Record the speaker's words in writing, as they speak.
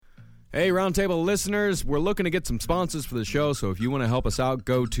Hey, Roundtable listeners, we're looking to get some sponsors for the show, so if you want to help us out,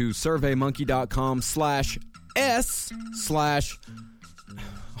 go to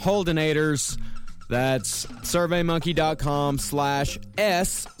surveymonkey.com/s/Holdenators. That's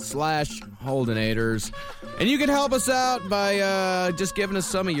surveymonkey.com/s/Holdenators. And you can help us out by just giving us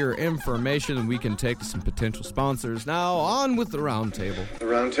some of your information, and we can take to some potential sponsors. Now, on with the Roundtable. The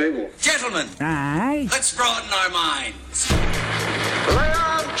Roundtable. Gentlemen, Aye. let's broaden our minds. Lay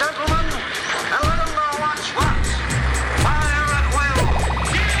on, gentlemen, and let them know what's what. Fire at will.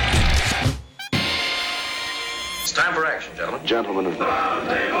 It's time for action, gentlemen. Gentlemen of the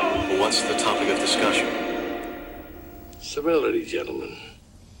Roundtable. What's the topic of discussion? Civility, gentlemen.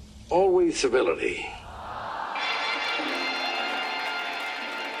 Always civility.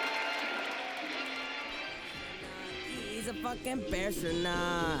 He's a fucking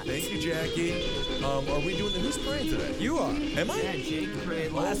astronaut. Thank you, Jackie. Are we doing the Who's Praying today? You are. Am I? Yeah, Jake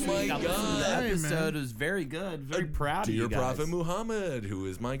prayed last my week. I listened to the God. episode. It was very good. Very proud of you Dear guys. Prophet Muhammad, who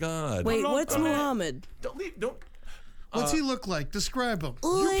is my God. Wait, what's Muhammad? Don't leave. Don't. What's he look like? Describe him.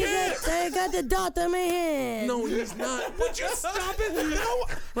 Ooh, I got the dot on my head. No, he's not. Would you stop it? No.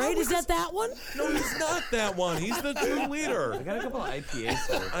 Right? Is that one? No, he's not that one. He's the true leader. I got a couple of IPAs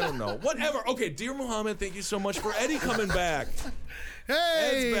there. I don't know. Whatever. Okay, dear Muhammad, thank you so much for Eddie coming back.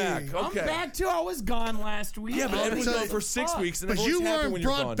 Hey! Ed's back. Okay. I'm back too. I was gone last week. Yeah, but Ed was So- gone for 6 weeks, and But everyone's you happy weren't when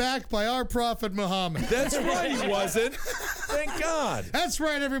you're brought gone. back by our prophet Muhammad. That's right, he wasn't. Thank God. That's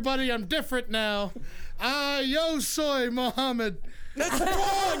right, everybody. I'm different now. Yo soy Muhammad. That's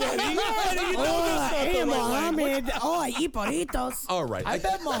wrong, Eddie. Eddie, you know that's not the right language. Oh, I eat burritos. All right. I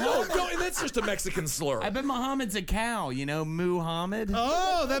bet Muhammad. No, that's just a Mexican slur. I bet Muhammad's a cow. You know, Muhammad.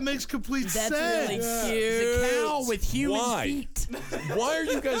 Oh, that makes complete That's sense. really He's cute. a cow with human Why? feet. Why are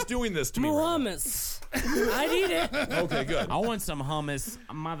you guys doing this to me? Right Muhammas. I'd eat it. now? Okay, good. I want some hummus,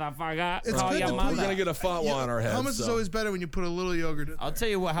 motherfucker. It's Call good your to We're mother. gonna get a fatwa on our heads. Hummus is so. always better when you put a little yogurt in. I'll tell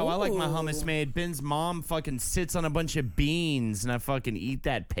you what, how I like my Ooh. hummus made. Ben's mom fucking sits on a bunch of beans, and I fucking eat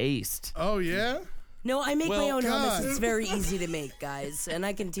that paste. Oh, yeah? No, I make my Well, own God. hummus. It's very easy to make, guys. And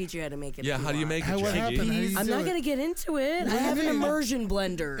I can teach you how to make it. Yeah, if how do you want. make it, What Jackie? happened? How do you I'm do not it? going to get into it. I have an immersion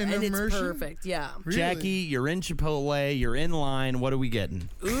blender, An and immersion? it's perfect. Yeah. Really? Jackie, you're in Chipotle. You're in line. What are we getting?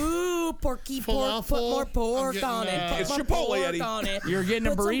 Ooh, porky pork. Falafel? Put more I'm pork getting, on it. Put It's more Chipotle, pork Eddie. on it. You're getting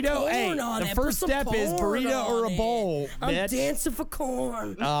a Put some burrito? corn Hey, on the it. first Put some step is corn burrito or a on it. bowl, I'm bitch. dancing for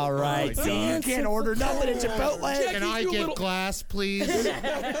corn. All right. my See, you God. can't order nothing at Chipotle. Can I you get little- glass, please?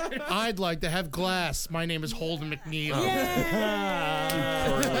 I'd like to have glass. My name is Holden McNeil.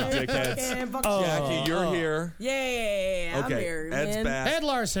 Dickheads. Jackie, you're here. Yeah, I'm Okay, here, Ed's man. back. Ed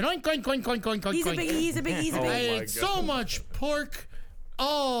Larson. Oink, oink, oink, oink, oink, oink, He's a oink. big, he's a big, he's a I big. ate so much pork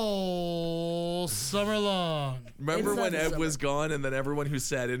all summer long. Remember It's when not Ed summer. was gone and then everyone who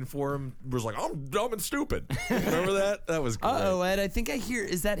sat in for him was like, I'm dumb and stupid. Remember that? That was great. Uh-oh, Ed, I think I hear,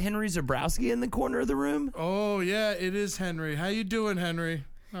 is that Henry Zabrowski in the corner of the room? Oh, yeah, it is Henry. How you doing, Henry?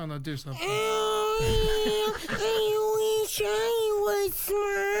 Oh, no, do something. I wish I was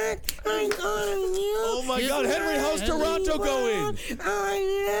smart. I got you. Oh my God, Henry, how's Toronto going?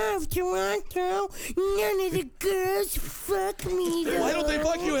 I love Toronto. None of the girls fuck me, though. Why don't they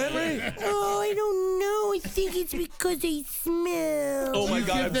fuck you, Henry? Oh, I don't know. I think it's because they smell. Oh my Do you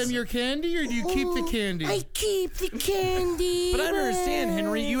God. give them your candy or do you keep the candy? I keep the candy. But I don't understand,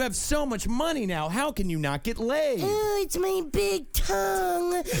 Henry. You have so much money now. How can you not get laid? Oh, it's my big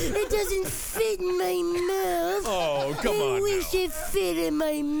tongue. It doesn't fit in my mouth. Oh, come I on wish it fit in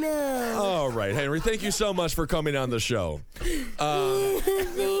my mouth. All right, Henry, thank you so much for coming on the show. Thank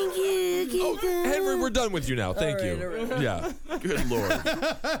you. Oh, Henry, we're done with you now. Thank All you. right, all right. Yeah. Good Lord.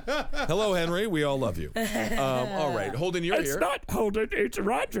 Hello, Henry. We all love you. All right. Holden, you're here. not Holden, it's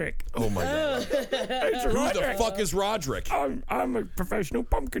Roderick. Oh, my God. It's Who the fuck is Roderick? I'm a professional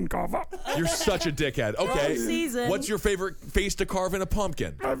pumpkin carver. You're such a dickhead. Okay. season. What's your favorite face to carve in a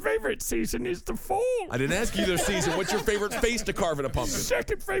pumpkin? My favorite season is the fall. I didn't ask you the season. What's your favorite face to carve in a pumpkin?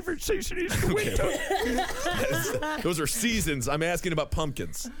 Second favorite season is the winter. Those are seasons. I'm asking about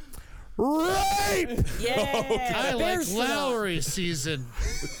pumpkins. Rape! Yeah. I like Bear Lowry season.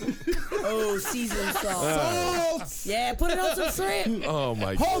 Oh, seasoned salt. Yeah, put it on some shrimp. Oh,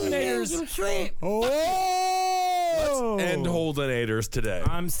 my God. Yeah, some shrimp. Oh! End Holdenators today.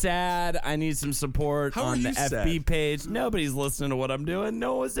 I'm sad. I need some support How are on the you FB sad? page. Nobody's listening to what I'm doing.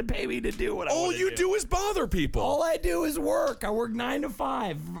 No one's to pay me to do what I All want you do is bother people. All I do is work. I work 9 to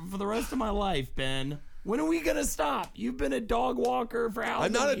 5 for the rest of my life, Ben. When are we gonna stop? You've been a dog walker for how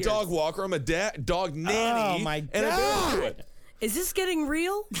I'm many not a years? dog walker. I'm a dog nanny. Oh, my And a bear God. steward. Is this getting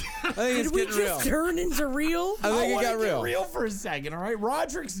real? I think it's Did we getting real. just turn into real? I think it got real. Real for a second, all right?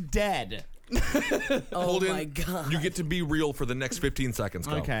 Roderick's dead. Oh Hold my in. God. You get to be real for the next 15 seconds.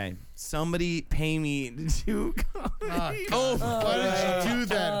 Go. Okay. Somebody pay me to Oh, Why did you do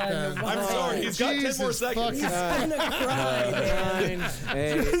that, Ben? I'm sorry. He's got 10 more Jesus seconds. fucking- I'm gonna cry. 9,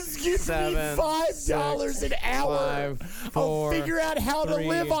 8, Just give 7, me $5 an hour. 5, I'll 4, figure out how to 3,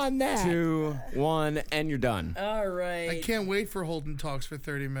 live on that. 2, 1, and you're done. All I right. can't wait for Holden Talks for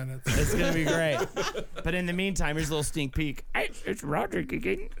 30 minutes. It's gonna be great. But in the meantime, here's a little sneak peek. It's Roderick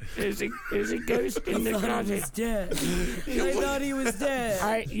again. There's a ghost in the I thought he closet. was dead. I thought he was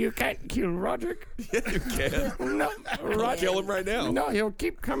dead. You can't kill Roderick. Yeah, you can. No, Roderick. Kill him right now. No, he'll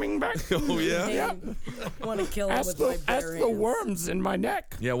keep coming back. Oh, yeah? Yeah. I want to kill him with my bare hands. worms in my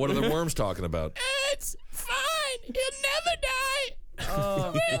neck. Yeah, what are the worms talking about? It's fine. He'll never die.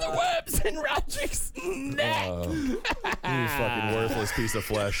 Oh, Where are the worms in Roderick's neck? You fucking worthless piece of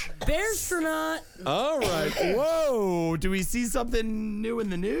flesh. Bears or not? All right. Whoa. Do we see something new in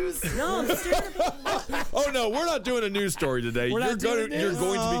the news? No, I'm staring Oh, no, we're not doing a news story today. We're not You're doing going news?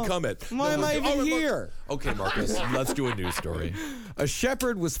 to become it. Why am I even we're- here? Okay, Marcus, let's do a news story. A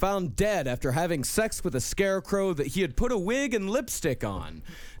shepherd was found dead after having sex with a scarecrow that he had put a wig and lipstick on.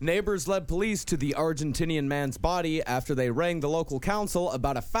 Neighbors led police to the Argentinian man's body after they rang the local council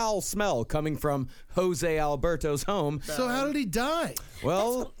about a foul smell coming from Jose Alberto's home. So how did he die?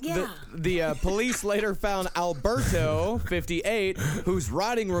 Well, yeah. the police later found Alberto, 58, whose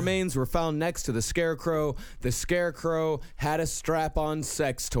rotting remains were found next to the scarecrow. The scarecrow had a strap-on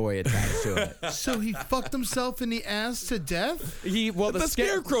sex toy attached to it. So he fucked himself in the ass to death? The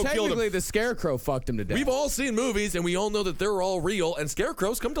scarecrow killed him. Technically, the scarecrow fucked him to death. We've all seen movies, and we all know that they're all real, and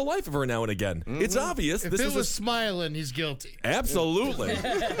scarecrows come to life every now and again. It's obvious. If This it is was smiling, he's guilty. Absolutely.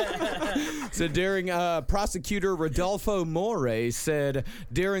 So during prosecutor Rodolfo More said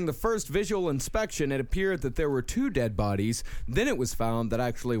during the first visual inspection, it appeared that there were 2 dead bodies. Then it was found that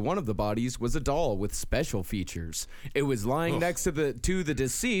actually one of the bodies was a doll with special features. It was lying next to the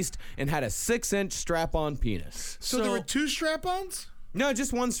deceased and had a 6-inch strap-on penis. So there were 2 strap-ons? No,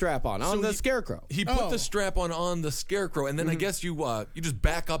 just one strap-on on the scarecrow. He put the strap on the scarecrow, and then I guess you just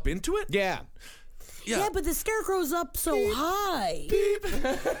back up into it? Yeah. Yeah, but the scarecrow's up so high.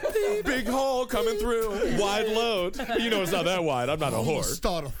 Big hole coming through. Wide load. You know it's not that wide. I'm not a We'll horse.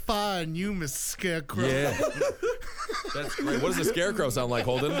 start a fire in you, Miss Scarecrow. Yeah. That's great. What does the scarecrow sound like,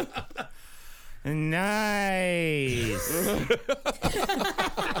 Holden? Nice.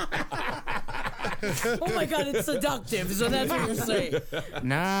 Oh my God, it's seductive. So that's what you're saying.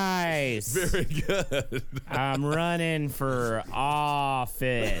 Nice. Very good. I'm running for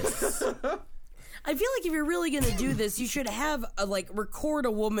office. I feel like if you're really gonna do this, you should have record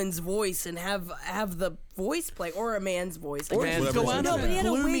a woman's voice and have the voice play, or a man's voice. Or just go out no, but he had a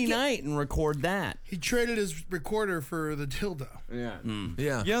Gloomy wig. night and record that. He traded his recorder for the dildo. Yeah.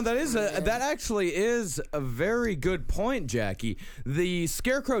 Yeah. You know, that actually is a very good point, Jackie. The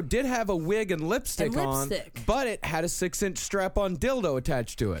scarecrow did have a wig and lipstick on, but it had a 6-inch strap-on dildo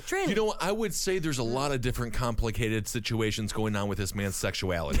attached to it. Tranny. You know what? I would say there's a lot of different complicated situations going on with this man's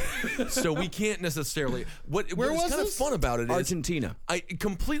sexuality. So we can't necessarily. What's was kind of this? fun about it is Argentina.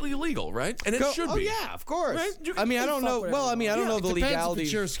 Completely legal, right? And it should Oh be. yeah, of course. Right? You I mean, I don't know. Well, I mean, I don't know the Depends legality. if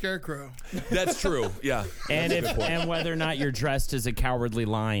it's your Scarecrow. That's true. Yeah. And whether or not you're dressed as a cowardly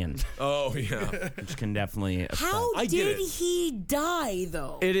lion, Oh yeah. which can definitely affect. How I get did it. he die,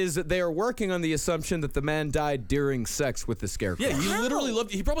 though? It is. They are working on the assumption that the man died during sex with the scarecrow. Yeah, he literally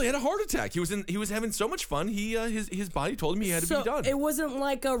loved. He probably had a heart attack. He was having so much fun. He his body told him he had to be done. It wasn't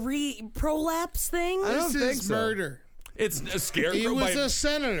like a prolapse thing? I don't This think is so. murder. It's a scarecrow. He was by, a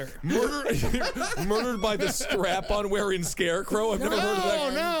senator. murdered by the strap-on wearing scarecrow. I've never heard of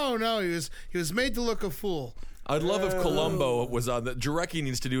that. No. He was made to look a fool. I'd love if Columbo was on that. Jarecki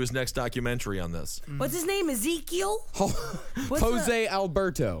needs to do his next documentary on this. What's his name? Ezekiel? What's Jose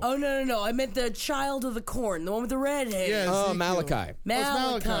Alberto. Oh, no. I meant the child of the corn, the one with the red hair. Yeah, Oh, Ezekiel. Malachi.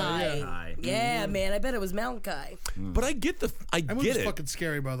 Malachi. Malachi, Yeah, man. I bet it was Malachi. But I get That get movie's it. fucking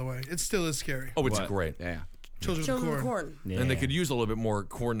scary, by the way. It still is scary. Oh, it's great. Yeah. Children Children of of the the Corn. corn. And they could use a little bit more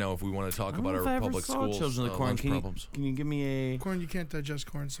corn now if we want to talk about our public schools. Children of the Corn. lunch Can problems. you give me a? Corn, you can't digest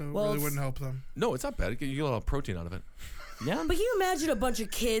corn, so it Well, really it's- wouldn't help them. No, it's not bad. You get a lot of protein out of it. Yeah. But can you imagine a bunch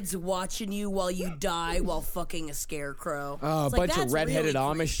of kids watching you while you die while fucking a scarecrow? A It's like, bunch of that's redheaded really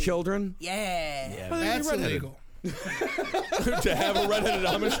Amish creepy. children. Yeah. That's redheaded. illegal. To have a redheaded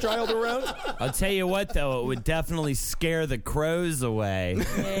Amish child around? I'll tell you what, though, it would definitely scare the crows away. What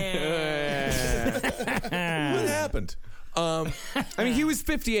happened? I mean, he was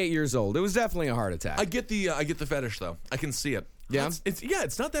 58 years old. It was definitely a heart attack. I get the fetish though. I can see it. Yeah.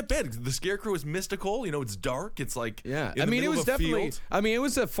 It's not that bad. The scarecrow is mystical. You know, it's dark. It's like Yeah, in the middle it was of a definitely. field. It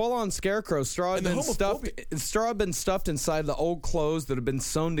was a full-on scarecrow. Straw had And the been stuffed. homophobia- Straw had been stuffed inside the old clothes that had been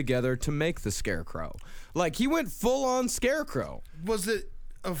sewn together to make the scarecrow. Like he went full-on scarecrow. Was it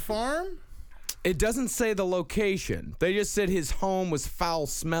a farm? It doesn't say the location. They just said his home was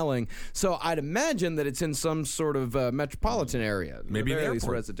foul-smelling. So I'd imagine that it's in some sort of metropolitan area. Maybe at an the very least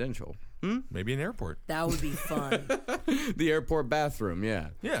airport. residential. Maybe an airport. That would be fun. The airport bathroom. Yeah.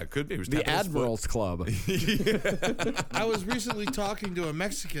 Yeah, it could be. It was The tapping his foot. Admiral's Club. I was recently talking to a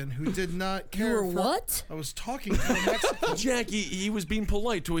Mexican who did not You care. were what? I was talking to a Mexican. Jackie, he was being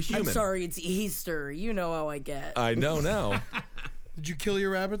polite to a human. I'm sorry, it's Easter. You know how I get. I know now. Did you kill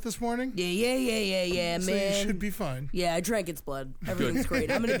your rabbit this morning? Yeah, So man. you should be fine. Yeah, I drank its blood. Everything's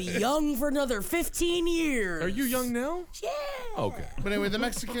great. I'm gonna be young for another 15 years. Are you young now? Yeah. Okay. But anyway, the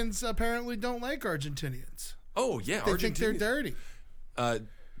Mexicans apparently don't like Argentinians. Oh yeah, They think they're dirty.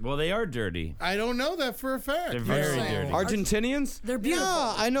 Well, they are dirty. I don't know that for a fact. They're very You're saying- dirty. Argentinians? They're beautiful.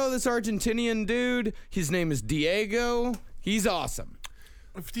 Yeah, I know this Argentinian dude. His name is Diego. He's awesome.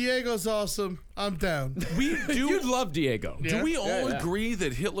 If Diego's awesome, I'm down. We do. You'd love Diego. Do we all Yeah. agree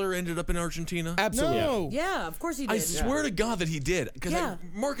that Hitler ended up in Argentina? Absolutely. No. Yeah, of course he did. I swear to God that he did. Because Yeah.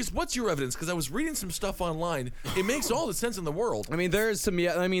 Marcus, what's your evidence? Because I was reading some stuff online. It makes all the sense in the world. I mean, there's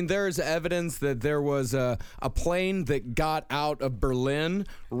evidence that there was a plane that got out of Berlin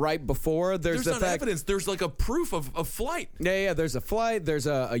right before. There's the not fact, evidence. There's like a proof of flight. Yeah. There's a flight. There's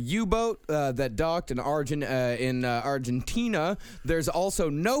a U-boat that docked in Argentina. There's also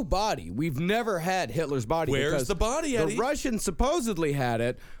no body. We've never had Hitler's body. Where's because the body, The Eddie? Russians supposedly had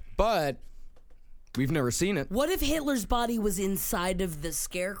it, but we've never seen it. What if Hitler's body was inside of the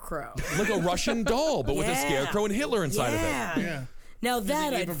scarecrow? Like a Russian doll, but with a Yeah. scarecrow and Hitler inside yeah. of it. Yeah. Now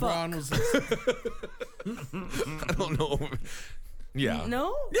that I'd Eva fuck. Braun was I don't know. Yeah.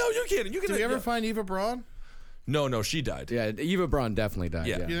 No? No, you can't. You can. Did we ever find Eva Braun? No, she died. Yeah, Eva Braun definitely died.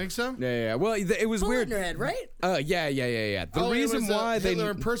 Yeah. Yeah. You think so? Yeah. Well, it was Bullet weird. in her head, right? Yeah. The Oh, reason it was why a they Hitler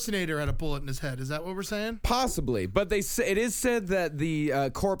impersonator had a bullet in his head. Is that what we're saying? possibly, but it is said that the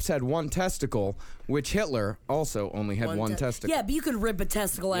corpse had one testicle, which Hitler also only had one testicle. Yeah, but you could rip a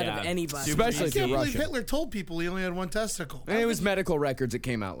testicle out Yeah. of anybody. Super Especially I if you're can't believe Russian. Hitler told people he only had one testicle. And it was medical records that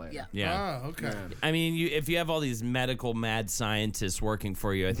came out later. Yeah. Yeah. Ah, okay. I mean, if you have all these medical mad scientists working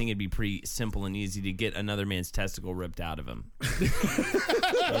for you, I think it'd be pretty simple and easy to get another man's testicle ripped out of him.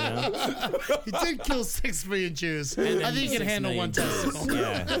 He did kill 6 million Jews. I think he can 6 handle million one testicle.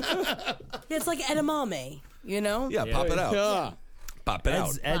 Yeah. Yeah, it's like edamame, you know? Yeah, pop it out. Yeah. Pop it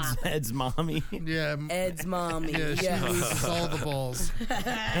out. Ed's mommy. Yeah. Ed's mommy. Yeah, she Yes. loses all the balls.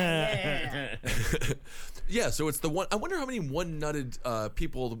 Yeah, so it's the one. I wonder how many one-nutted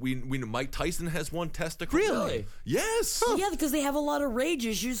people we know. Mike Tyson has one testicle. Really? Yes. Yeah, because they have a lot of rage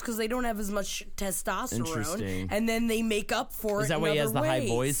issues because they don't have as much testosterone, Interesting. and then they make up for it. Is that in why he has other the high ways.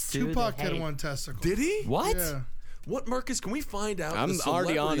 voice too? Tupac The had hey. one testicle. Did he? What? Yeah. What, Marcus? Can we find out? I'm the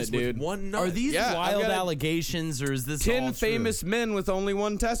already on it, celebrities with dude. One nut? Are these Yeah, I've wild got allegations, or is this 10 all true? famous men with only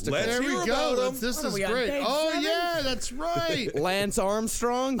one testicle. Let's There hear we about go. him. This What are is we on, great. page Oh, 7? yeah, that's right. Lance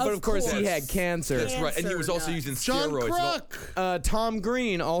Armstrong, but Of of course he course. had cancer. That's right, and he was also Cancer using John steroids. Crook. Tom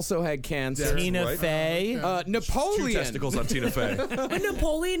Green also had cancer. Tina right. Fey. Two Napoleon. testicles on Tina Fey. But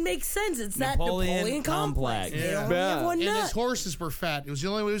Napoleon makes sense. It's that Napoleon Napoleon complex. complex. They only have one And nut. his horses were fat. It was the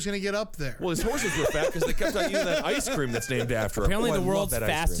only way he was going to get up there. Well, his horses were fat because they kept on eating that ice cream that's named after him. Apparently, Oh, I the love world's that ice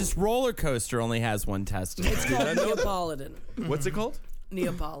cream. fastest roller coaster only has one testicle. It's called Neapolitan. What's it called?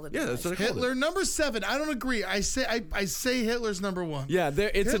 Neapolitan. Yeah, that's what I called Hitler it. number 7. I don't agree. I say Hitler's number 1. Yeah,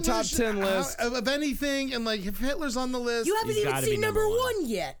 it's a top Hitler's- 10 list. of anything, and like if Hitler's on the list, You haven't He's even gotta be seen number number one. 1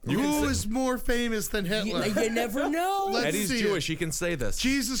 yet. who is more famous than Hitler? You never know. Let's Eddie's see Jewish. it. He can say this.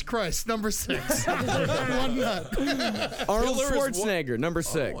 Jesus Christ, number 6. One nut. Arnold Hitler is Schwarzenegger, number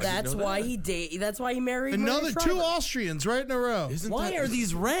 6. That's why That's why he married Another Maria 2 Shriver. Austrians right in a row. Why are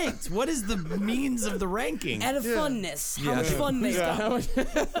these ranked? What is the means of the ranking? Out of funness. How much fun they got.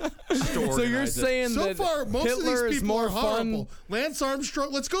 So you're saying So that far, most Hitler of these is people more are horrible. fun? Lance Armstrong.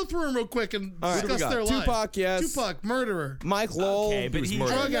 Let's go through them real quick and right, discuss who we their got? life. Tupac, yes. Tupac, murderer. Mike Lowell, Okay, but was he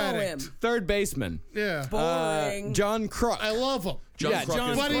murdered. Drug know addict. him. third baseman. Yeah. Boring. John Crook. I love him. John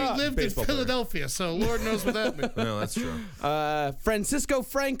Kruk is But he a lived in baseball player. Philadelphia, so Lord knows what that means. No, that's true. Francisco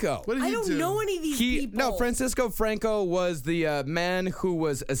Franco. What did I he don't do? know any of these people. No, Francisco Franco was the man who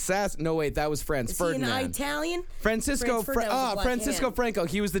was assassinated. No, wait, that was Franz Is he an Ferdinand. Italian? Francisco Franz Ferdinand was a black Francisco hand. Franco.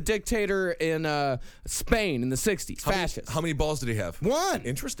 He was the dictator in Spain in the 60s. Fascist. How many balls did he have? One.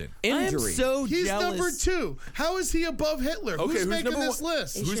 Interesting. I am Injury. so He's jealous. number 2. How is he above Hitler? Okay, who's making number this one?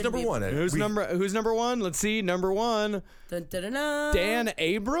 list? He Who's should number be. one? Ed? Who's number one? Let's see. Number one, Dun, dun, dun, dun. Dan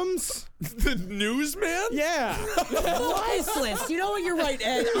Abrams. The newsman? Yeah. Fuck this list. You know what? You're right,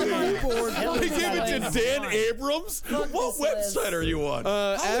 Ed. I'm on board. Fuck They this gave it to list. Dan Abrams? What this list. website are you on?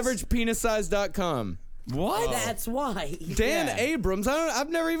 AveragePenissize.com. What? That's why. Dan Yeah. Abrams. I've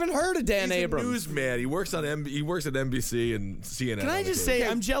never even heard of Dan He's Abrams. a newsman. He works at NBC and CNN. Can I just say,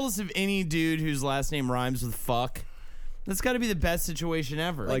 I'm jealous of any dude whose last name rhymes with fuck. That's got to be the best situation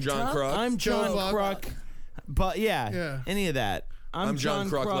ever. like John Tuck? Kruk? I'm John Joe Buck. Kruk, but Yeah. any of that. I'm John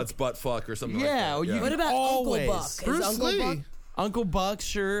Kruk. Let's butt fuck or something Yeah, like that. you- What about Always. Uncle Buck? Is Bruce Uncle Lee. Buck? Uncle Buck,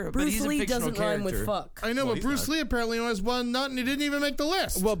 sure, but Bruce he's a Lee fictional doesn't character. rhyme with fuck. I know, but he's Bruce not. Lee apparently was one nut, and he didn't even make the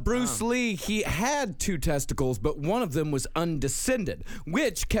list. Well, Bruce Lee, he had 2 testicles, but one of them was undescended,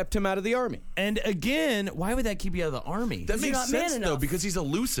 which kept him out of the army. And again, why would that keep you out of the army? That you're makes not man sense, though, enough. because he's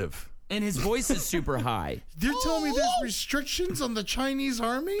elusive. And his voice is super high. You're telling me there's restrictions on the Chinese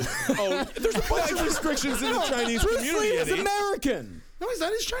army? Oh, there's a bunch of restrictions in the Chinese Bruce Lee community, is Eddie. American. No, he's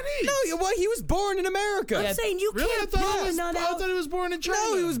not. He's Chinese. No, well, he was born in America. I'm saying you Really? I can't thought, pop a nut I out. thought he was born in China.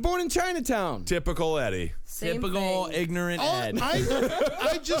 No, he was born in Chinatown. Typical Eddie. Same Typical thing. ignorant Ed.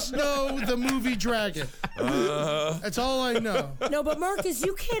 I just know the movie Dragon. That's all I know. No, but Marcus,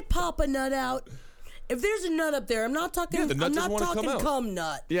 you can't pop a nut out. If there's a nut up there, I'm not talking. Yeah, the nut I'm doesn't not wanna come talking out. cum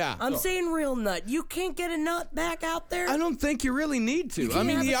nut. Yeah. I'm saying real nut. You can't get a nut back out there. I don't think you really need to. I can't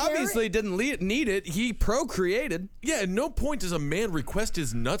mean, have he a carrot? obviously didn't need it. He procreated. Yeah, at no point does a man request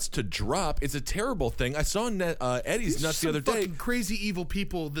his nuts to drop. It's a terrible thing. I saw Eddie's These nuts the some other day. fucking crazy evil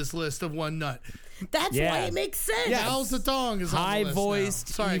people. This list of one nut. That's Yeah. why it makes sense. How's the dong is on the list now. High-voiced,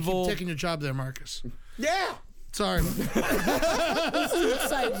 Sorry, evil- I keep taking your job there, Marcus. Yeah. Sorry. Excited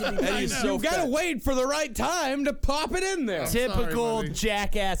to be Eddie's so You gotta fat. wait for the right time to pop it in there. Typical buddy.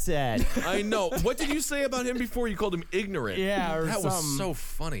 jackass Ed. I know. What did you say about him before? You called him ignorant. Yeah, or that was something. so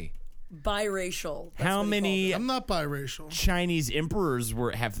funny. biracial. That's How what he many I'm not biracial. Chinese emperors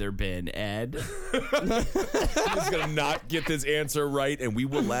have there been, Ed? He's gonna not get this answer right, and we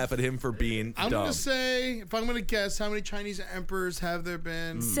will laugh at him for being I'm dumb. gonna say, if I'm gonna guess, how many Chinese emperors have there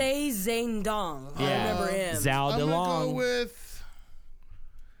been? called. Say Zhang Dong. I remember him. Zhao I'm gonna go Delong. with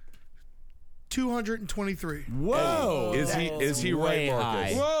 223. Whoa. Is he way right,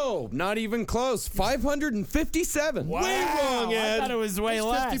 Marcus? high. Whoa, not even close. 557. Wow. Way wrong, Ed. I thought it was way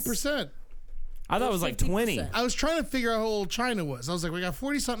less. 50%. I thought it was like 20. 50%. I was trying to figure out how old China was. I was like, we got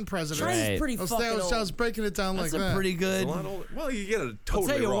 40-something presidents. China's Right. pretty I was, fucking I was old. breaking it down That's like a that. pretty good. A lot older. Well, you get it I'll totally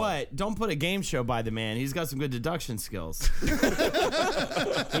tell you wrong. what, don't put a game show by the man. He's got some good deduction skills. He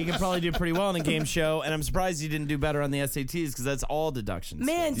can probably do pretty well in a game show, and I'm surprised he didn't do better on the SATs because that's all deduction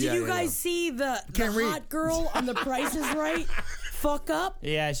Man, skills. did Yeah, you yeah, guys yeah. see the Can't read. hot girl on The Price is Right fuck up?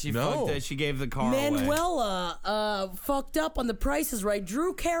 Yeah, she No. fucked it. She gave the car away. Manuela fucked up on The Price is Right.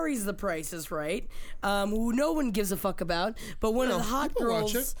 Drew Carey's The Price is Right, who no one gives a fuck about, but one of the hot people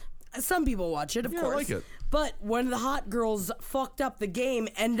watch girls. Some people watch it, of Yeah, I course. like it. But one of the hot girls fucked up the game,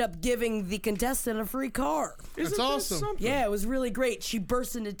 ended up giving the contestant a free car. That's awesome. Yeah, it was really great. She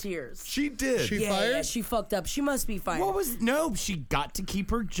burst into tears. She did. She Yeah, fired? yeah, she fucked up. She must be fired. What was no? She got to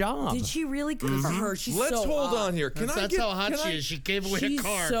keep her job. Did she really? Good for her. She's Let's so hold hot. on here. Can That's I get, how hot can she I- is. She gave away She's a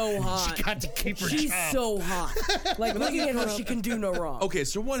car. so hot. She got to keep her She's job. so hot. Like looking at her, she can do no wrong. Okay,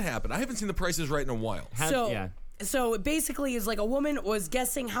 so what happened? I haven't seen The Price is Right in a while. Yeah. So it basically is like a woman was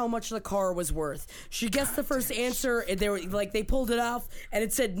guessing how much the car was worth. She guessed the first answer, and they were like they pulled it off, and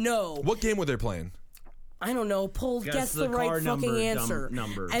it said no. What game were they playing? I don't know. Guess Guess the the right car fucking number, answer.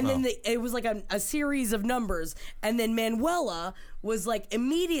 number. And then it was like a series of numbers, and then Manuela was like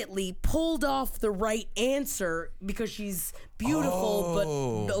immediately pulled off the right answer because she's beautiful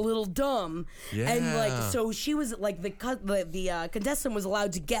but a little dumb. And like so she was like the contestant was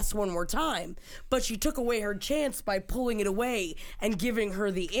allowed to guess one more time, but she took away her chance by pulling it away and giving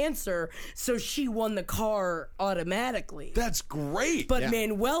her the answer, so she won the car automatically. That's great. But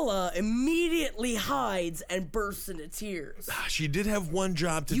Manuela immediately hides and bursts into tears. She did have one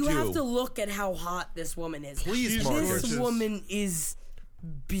job to You do. have to look at how hot this woman is. Please, She's Marcus. gorgeous. This woman is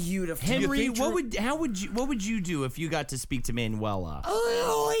beautiful. Henry, think what would you do if you got to speak to Manuela?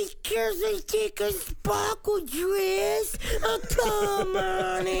 Oink! Just take a sparkle dress. Come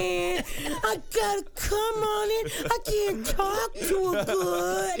on in. I gotta come on in. I can't talk to her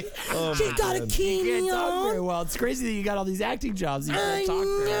good. She got a You can't talk very on. well. It's crazy that you got all these acting jobs. You I can't talk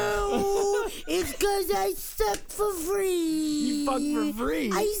very well. know. It's because I suck for free. You fuck for free.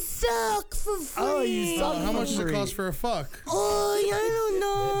 I suck for free. Oh, you suck. How much does it cost for a fuck? Oh, I don't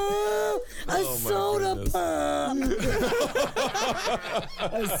know. A soda pump.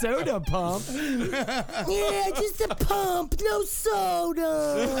 A soda pump. Yeah, just a pump, no soda.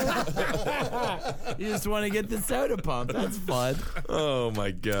 You just want to get the soda pump. That's fun. Oh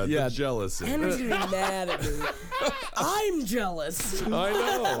my God, Yeah. the jealousy. Henry's gonna be mad at me. I'm jealous.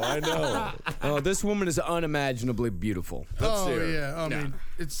 I know. Oh, this woman is unimaginably beautiful. Oh see her. yeah, I mean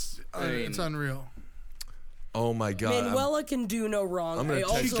it's unreal. Oh my God. Manuela can do no wrong. I'm gonna I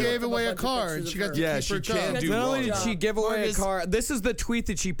text also She her. gave looked up away a bunch of car, pictures and of she got her. to Yeah, keep she her can't job. do Not only wrong. did she give away Marcus- a car, this is the tweet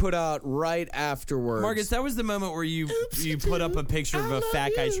that she put out right afterwards. Marcus, that was the moment where you put up a picture of a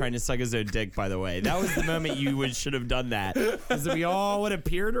fat guy trying to suck his own dick, by the way. That was the moment you should have done that. Because we all would have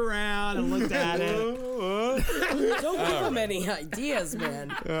peered around and looked at it. Don't give him any ideas,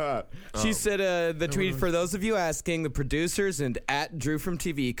 man. She said, the tweet, for those of you asking, the producers and @Drew from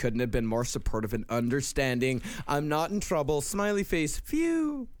TV couldn't have been more supportive and understanding. I'm not in trouble. Smiley face.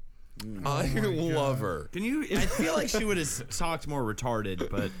 Phew. I love her. Can you? I feel like she would have talked more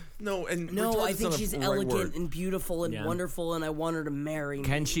retarded, but No, and No, I retarded's think not a she's right elegant word. and beautiful and Yeah. wonderful, and I want her to marry me.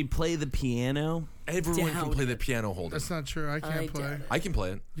 can she play the piano? Everyone Doubt can play it. the piano holder. That's not true. I I can't play. doubt it. I can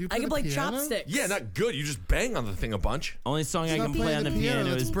play it. You I can the play piano? chopsticks. Yeah, not good. You just bang on the thing a bunch. Only song I Stop can play playing on the piano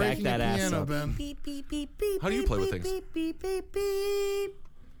That's is Back breaking That the Ass piano, Up. Ben. Beep, beep, beep, beep, How do you beep, play with beep, things? beep, beep, beep, beep.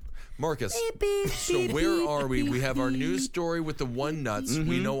 Marcus, Beep, beep, so beep, where beep, are we? beep, We have our beep. news story with the one nuts.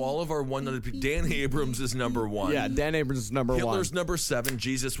 We know all of our one nutted. Dan Abrams is number one. Yeah, Dan Abrams is number Hitler's one. number 7.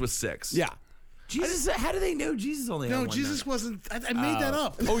 Jesus was 6. Yeah. Jesus, how do they know Jesus only had No, one Jesus nut? wasn't. I made that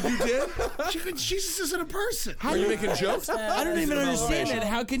up. Oh, you did? Jesus isn't a person. Are you making jokes? I don't even understand that.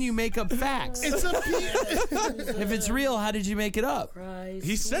 How can you make up facts? It's a piano. If it's real, how did you make it up? Christ.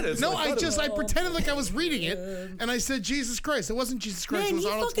 He said it. No, so I thought it was- pretended like I was reading it, and I said Jesus Christ. It wasn't Jesus Christ. Man, it was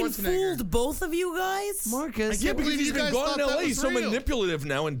he Arnold fucking Schwarzenegger. fooled both of you guys. Marcus. Yeah, because believe he's you been guys gone thought in that LA. He's was so real. manipulative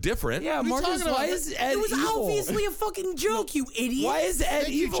now and different. Yeah, are you Marcus, talking about? why is Ed It was evil? obviously a fucking joke, you idiot. Why is Ed Thank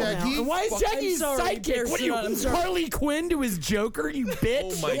you, evil Jackie. now? And why is Fuck, Jackie I'm his sorry, sidekick? What are you, I'm sorry. Harley Quinn to his Joker, you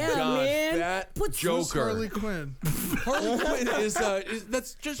bitch? Oh my Yeah, God, man. that Put Joker. Harley Quinn. Harley Quinn is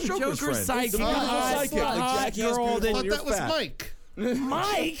that's just Joker's Joker's friend. sidekick. The hot sidekick. Like hot Jackie has girl beautiful that But and you're that was fat. Mike.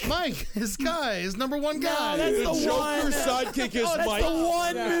 Mike? Mike, his guy, his number one guy. that's the Joker's one. sidekick is That's Mike. the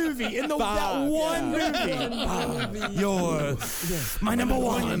one movie in that one movie. You're my number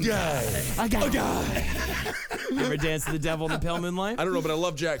one guy. I got guy. You ever dance to the devil in the pale moonlight? I don't know, but I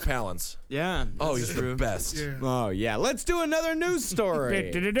love Jack Palance. Yeah. Oh, he's the best. Yeah. Oh, yeah. Let's do another news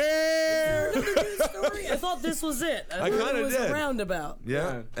story. Story? I thought this was it. I kinda it was did. a roundabout.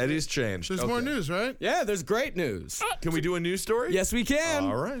 Yeah, Eddie's changed. There's more news, right? Yeah, there's great news. Can we do a news story? Yes, we can.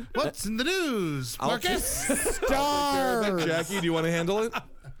 All right. What's in the news? Marcus? Stars. Jackie, do you want to handle it?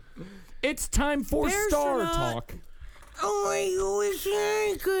 It's time for There's Star not- Talk. Oh, I wish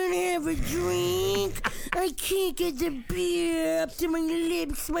I could have a drink. I can't get the beer up to my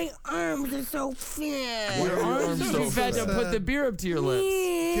lips. My arms are so fat. Why are your arms so You've had to fat? put the beer up to your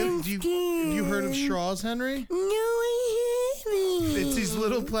lips. I'm Have you heard of scared. straws, Henry? No, I haven't. It's these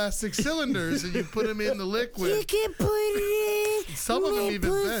little plastic cylinders, and you put them in the You liquid. can put it in Some of them my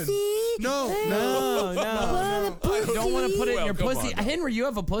even bend. pussy. No, No, no. I bought a You don't want to put it in your Well, come pussy. on. Henry, you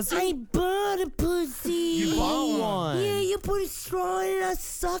have a pussy? I bought a pussy. You bought one. Yeah, you put a straw in, I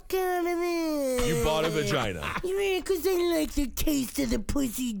suck out of it. You bought a vagina. Yeah, because I like the taste of the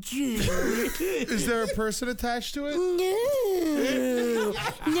pussy juice. is there a person attached to it? No,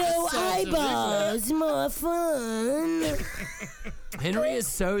 no eyeballs, more fun. Henry is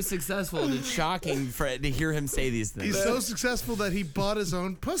so successful that it's shocking to hear him say these things. He's so successful that he bought his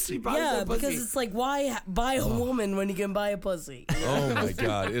own pussy. Yeah, because it's like, why buy a woman when you can buy a pussy? Oh my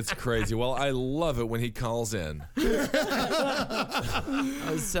God, it's crazy. Well, I love it when he calls in. It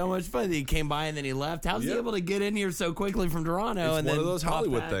was so much fun that he came by and then he left. How's he Yeah. able to get in here so quickly from Toronto? It's and one then of those pop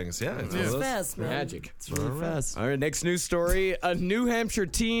Hollywood back? things. Yeah, it's one of It's those. fast, man. Magic. It's really fast. All right, next news story. A New Hampshire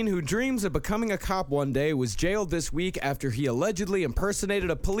teen who dreams of becoming a cop one day was jailed this week after he allegedly impersonated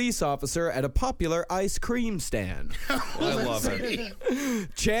a police officer at a popular ice cream stand. I love it.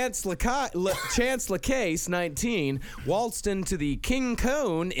 Chance LaCase, 19, waltzed into the King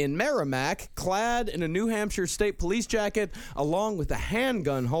Cone in Merrimack, clad in a New Hampshire State Police jacket, along with a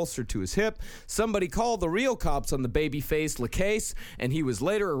handgun holstered to his hip. Somebody called the real cops on the baby-faced LaCase, and he was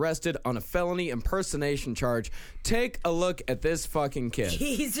later arrested on a felony impersonation charge. Take a look at this fucking kid.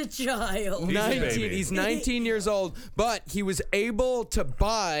 He's a child. 19. He's 19 years old, but he was able to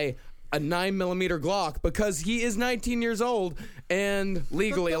buy a 9mm Glock because he is 19 years old and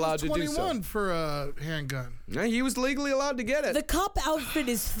legally allowed to do so. 21 for a handgun. Yeah, he was legally allowed to get it. The cop outfit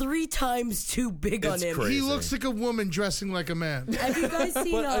is 3 times too big on him. crazy. He looks like a woman dressing like a man. Have you guys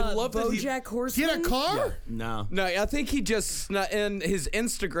seen But I love that BoJack Horseman? He had a car? No. No, I think he just in his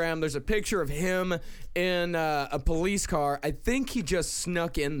Instagram. There's a picture of him in a police car. I think he just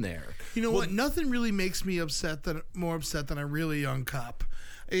snuck in there. You know what? Nothing really makes me more upset than a really young cop.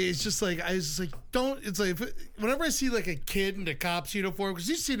 It's just like, I was just like, don't, it's like, whenever I see like a kid in a cop's uniform, because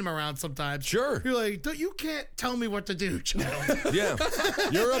you've seen them around sometimes. Sure. You're like, you can't tell me what to do, child. Yeah,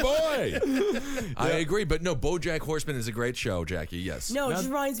 you're a boy. I agree, but no, BoJack Horseman is a great show, Jackie. Yes. No, it just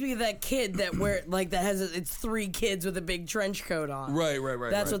reminds me of that kid that it's 3 kids with a big trench coat on. Right.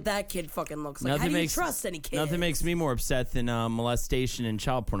 That's what that kid fucking looks like. How do you trust any kid? Nothing makes me more upset than molestation and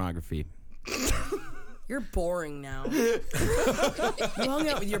child pornography. You're boring now. You hung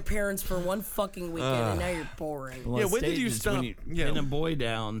out with your parents for one fucking weekend, and now you're boring. Yeah, when did you Molestation is stop? When you Yeah. pin a boy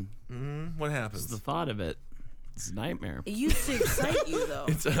down. What happens? The thought of it. It's a nightmare. It used to excite you, though.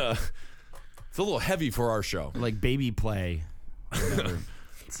 It's a little heavy for our show. Like baby play. Whatever.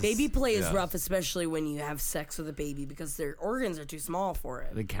 Baby play is rough, especially when you have sex with a baby because their organs are too small for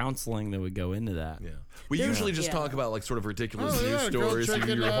it. The counseling that would go into that. Yeah. We usually just talk about like sort of ridiculous Oh, news yeah, girl stories.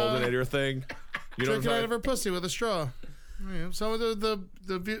 drinking, You're holding at your thing. You know what Drinking I'm out of saying? her pussy with a straw. Yeah, some of the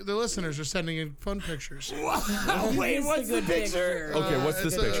listeners are sending in fun pictures. Wait, what's the picture? Okay, what's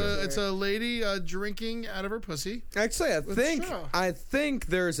this picture? It's a lady drinking out of her pussy. Actually, straw. I think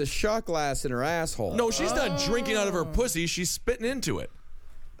there's a shot glass in her asshole. No, she's not drinking out of her pussy. She's spitting into it.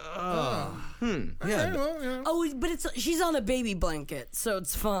 Yeah. Well, yeah. Oh, but she's on a baby blanket, so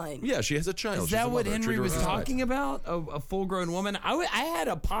it's fine. Yeah, she has a child. Is She's that a what mother. Henry Treat her was with respect. talking about? A full-grown woman? I had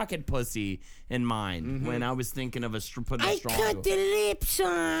a pocket pussy in mind when I was thinking of putting a straw. cut the lips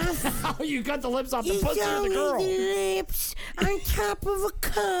off. Oh, you cut the lips off the It's pussy of the only girl. the lips on top of a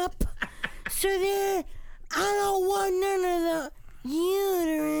cup. So that I don't want none of the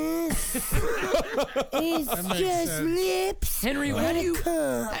uterus. It's makes just sense. lips. Henry, how and do you? a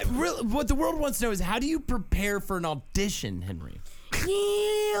cup. What the world wants to know is how do you prepare for an audition, Henry?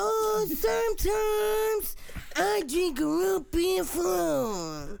 Sometimes I drink a root beer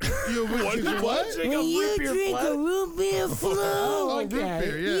float. What? When you drink a root beer float, Oh, root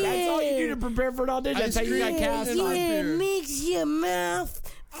beer, yeah. That's all you do to prepare for an audition. That's how you got cast on. it makes your mouth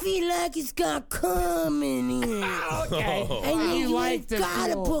feel like it's got cum in it. Okay. And you you like to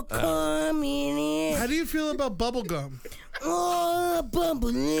gotta feel- put cum in it. How do you feel about bubble gum? Oh,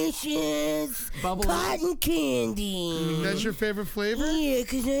 bubblicious. Cotton candy. That's your favorite flavor? Yeah,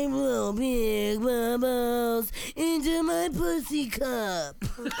 'cause I blow big bubbles into my pussy cup.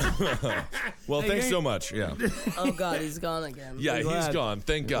 Well, thanks so much. Yeah. Oh, God, he's gone again. Yeah, he's glad. gone.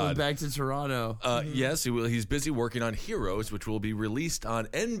 Thank Going God. back to Toronto. Yes, he's busy working on Heroes, which will be released on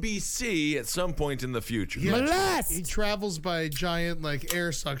NBC at some point in the future. He travels by a giant like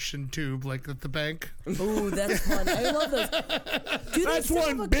air suction tube, like at the bank. Ooh, that's fun. I love those. That's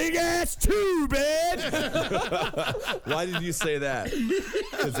one big ass tube, man. Why did you say that?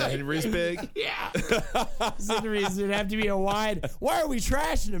 Is that Henry's big? Henry's would have to be a wide. Why are we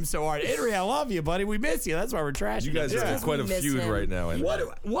trashing him so hard? Henry, I love you, buddy. We miss you. That's why we're trashing You guys him. are in quite a We miss feud him. right now. Henry.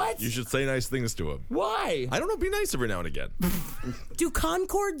 What? You should say nice things to him. Why? I don't know. Be nice every now and again. Do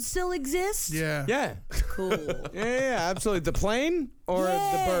Concords still exist? Yeah. Yeah. Cool. Yeah, absolutely. The plane or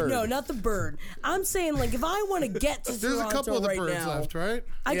the bird? No, not the bird. I'm saying, like, if I want to get to There's Toronto a couple of the right birds now, left, right?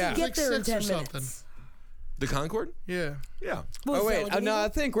 I Yeah. can get Like there in 6 or 10 something. minutes. The Concorde? Yeah. Yeah. What was Oh, that, wait. like an No, I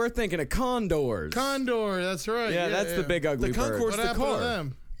eagle? think we're thinking of condors. Condor, that's right. Yeah, that's the big ugly The bird. Concorde's What the happened car. to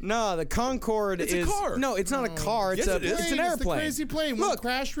them? No, the Concorde It's a is car. No, it's not a car. It's Yes, a it is. it's an It's the airplane. crazy plane. One Look,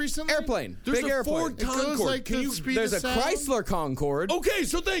 crashed recently. airplane. There's big a airplane. Ford It goes Concorde. like Can the you? speed There's of a sound. Chrysler Concorde. Okay,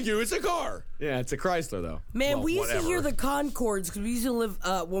 so thank you. It's a car. Yeah, it's a Chrysler though. Man, Well, we used to hear whatever. the Concords because we used to live,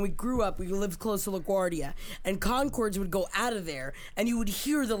 when we grew up, we lived close to LaGuardia, and Concords would go out of there, and you would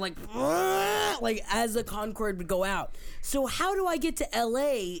hear the, like as the Concorde would go out. So how do I get to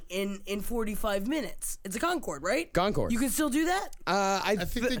L.A. in 45 minutes? It's a Concorde, right? Concorde. You can still do that? I I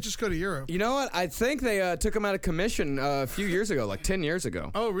think they just go to Europe? You know what? I think they took him out of commission a few years ago, like 10 years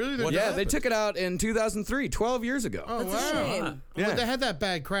ago. Oh, really? Yeah, they took it out in 2003, 12 years ago. Oh, That's a shame. Well, Yeah. they had that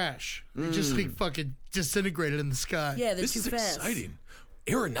bad crash. It just fucking disintegrated in the sky. Yeah, they're This too is fast. exciting.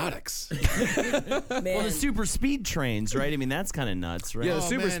 Aeronautics. Man. Well, the super speed trains, right? I mean, that's kind of nuts, right? Yeah, the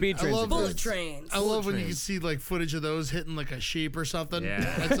super speed trains. love Bullet those- trains. I love when you trains. can see like footage of those hitting like a sheep or something. Yeah.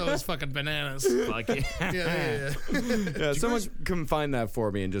 That's always fucking bananas. Fuck yeah. Yeah. Yeah, someone can find that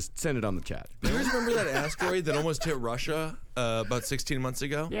for me and just send it on the chat. Do you guys remember that asteroid that almost hit Russia about 16 months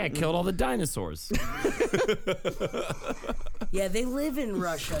ago? Yeah, it killed all the dinosaurs. Yeah, they live in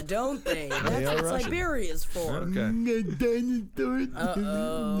Russia, don't they? That's are what Russian. Siberia's for. Okay.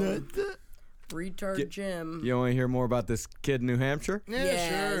 Retard Jim. You want to hear more about this kid in New Hampshire? Yeah,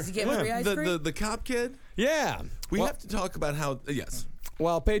 sure. does he get free ice cream? The cop kid? Yeah. We Well- have to talk about how, yes.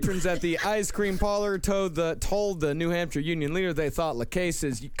 While patrons at the ice cream parlor told the New Hampshire union leader they thought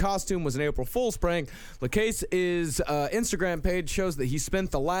LaCase's costume was an April Fool's prank, LaCase's Instagram page shows that he spent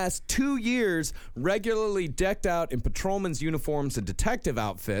the last 2 years regularly decked out in patrolman's uniforms and detective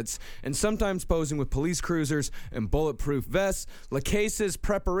outfits, and sometimes posing with police cruisers and bulletproof vests. LaCase's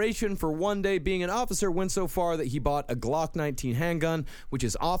preparation for one day being an officer went so far that he bought a Glock 19 handgun, which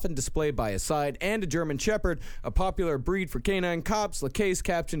is often displayed by his side, and a German Shepherd, a popular breed for canine cops. LaCase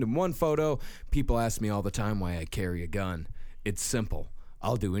captioned in one photo, "People ask me all the time why I carry a gun. It's simple.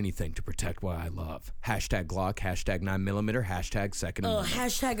 I'll do anything to protect what I love. Hashtag Glock, hashtag 9mm, hashtag second Oh, amendment."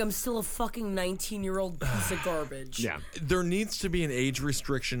 hashtag I'm still a fucking 19-year-old piece of garbage. Yeah. There needs to be an age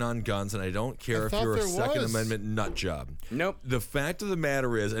restriction on guns, and I don't care I if thought you're a there Second was. Amendment nut job. Nope. The fact of the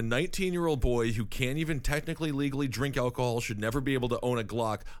matter is, a 19-year-old boy who can't even technically legally drink alcohol should never be able to own a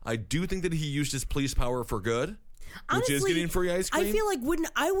Glock. I do think that he used his police power for good. Which is Honestly, getting free ice cream? I feel like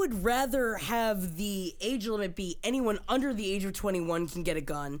I would rather have the age limit be anyone under the age of 21 can get a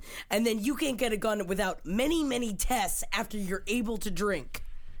gun, and then you can't get a gun without many, many tests after you're able to drink.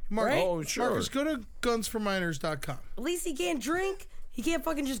 Right? Oh, sure. Marcus, go to gunsforminors.com. At least he can't drink. He can't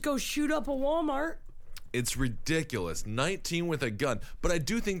fucking just go shoot up a Walmart. It's ridiculous. 19 with a gun. But I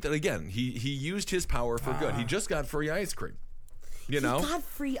do think that, again, he used his power for good. He just got free ice cream. You know? He got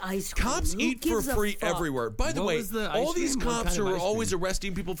free ice cream. Cops Who eat for gives a free fuck? everywhere. By the What way, was the all ice these cream? What cops kind who of are ice always cream?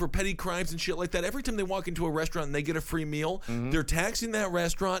 arresting people for petty crimes and shit like that, every time they walk into a restaurant and they get a free meal, they're taxing that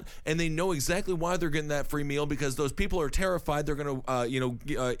restaurant, and they know exactly why they're getting that free meal, because those people are terrified they're going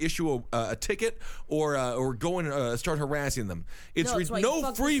to issue a ticket or go and start harassing them. It's No, that's why you no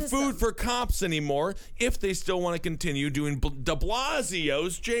fuck the free system. food for cops anymore if they still want to continue doing de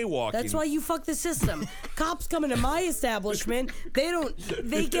Blasio's jaywalking. That's why you fuck the system. Cops come into my establishment.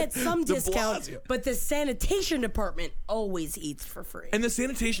 They get some De discount, Blasio. but the sanitation department always eats for free. And the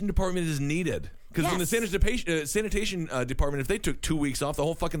sanitation department is needed. Because when the sanitation department, if they took 2 weeks off, the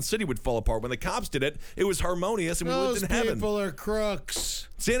whole fucking city would fall apart. When the cops did it, it was harmonious and we Those lived in heaven. people are crooks.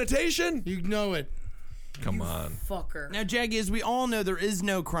 Sanitation? You know it. Come on. Fucker. Now, Jaggy, as we all know, there is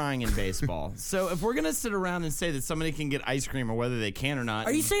no crying in baseball. So if we're gonna sit around and say that somebody can get ice cream or whether they can or not,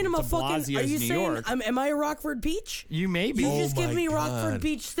 Are you saying I'm a de fucking? Blasio's Are you New saying York, am I a Rockford Peach? you may be You just give my me God. Rockford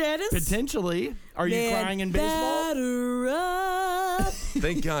Peach status? potentially? Are you Man, crying in baseball? batter up.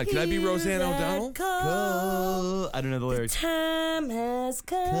 Thank God. Can I be Hear Roseanne that O'Donnell? call. I don't know the lyrics. Time has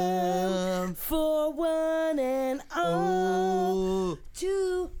come for one and all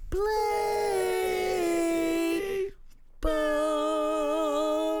to play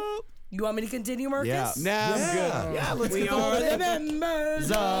ball. You want me to continue, Marcus? Yeah. Nah, I'm good. Yeah, let's We get are the the members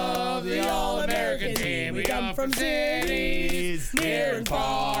of the All-American team. We come from cities near and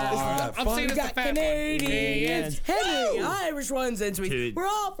far. I'm saying We got Canadians, Henry, Irish ones, and sweet. We're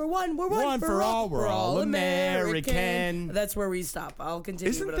all for one. We're one for all. We're all American. That's where we stop. I'll continue.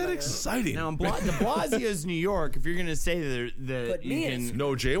 Isn't with that another. exciting? Now, de Blasio's New York. If you're gonna say that Put you me in can, it.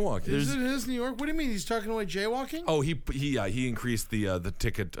 No jaywalking. Is it his New York? What do you mean? He's talking about jaywalking? Oh, he increased the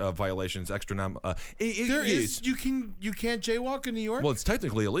ticket violations extra. There is you can't jaywalk in New York. Well, it's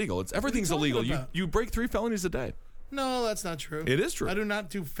technically illegal. Everything's talking illegal. about? You break 3 felonies a day. No, that's not true. It is true. I do not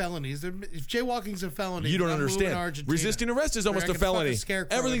do felonies. If jaywalking's a felony, You don't I'm moving to understand. Argentina, Resisting arrest is where almost I a can fuck felony.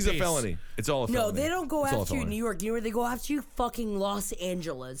 scarecrow Everything's in a peace. felony. It's all a felony. No, they don't go It's all a after you in felony. New York. You know where they go after you? Fucking Los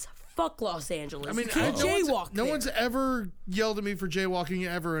Angeles. Fuck Los Angeles. I mean, you can't jaywalk no there. one's ever yelled at me for jaywalking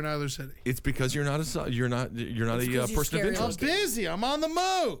ever in either city. It's because you're not a because person of you're scary. I'm interest. busy. I'm on the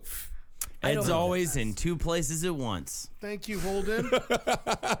move. Ed's always in 2 places at once. Thank you, Holden.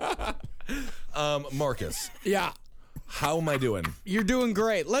 Marcus, Yeah. how am I doing? You're doing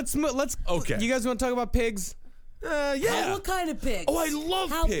great. Let's. Okay. You guys want to talk about pigs? Yeah. What kind of pigs? Oh, I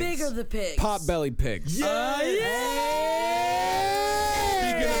love How pigs. big are the pigs? Pot belly pigs. Speaking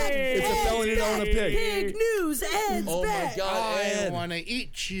It's a felony to own a pig. Pig news, Ed's Oh my back. God, I Ed. want to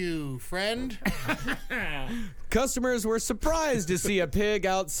eat you, friend. Customers were surprised to see a pig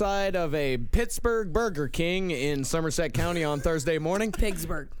outside of a Pittsburgh Burger King in Somerset County on Thursday morning.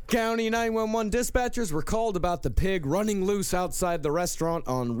 Pittsburgh. County 911 dispatchers were called about the pig running loose outside the restaurant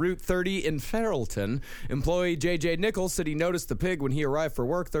on Route 30 in Farrellton. Employee J.J. Nichols said he noticed the pig when he arrived for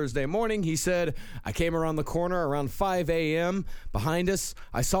work Thursday morning. He said, I came around the corner around 5 a.m. Behind us,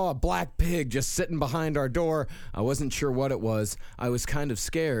 I saw a black pig just sitting behind our door. I wasn't sure what it was. I was kind of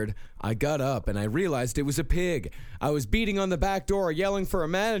scared. I got up and I realized it was a pig. I was beating on the back door, yelling for a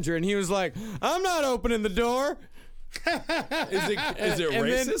manager, and he was like, I'm not opening the door. Is it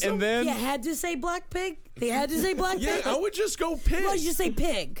racist? And then You had to say black pig? They had to say black Yeah, pig? I would just go pig. Why did you say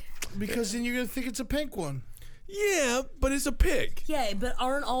pig? Because then you're going to think it's a pink one. Yeah, but it's a pig. Yeah, but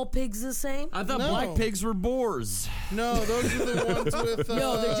aren't all pigs the same? I thought No. black pigs were boars. No, those are the ones with.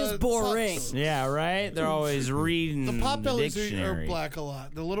 No, they're just boring. tucks. Yeah, right? They're always reading The potbellies are dictionary. black a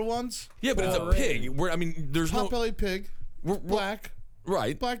lot. The little ones, Yeah, but it's a pig. I mean, there's no potbelly pig, black,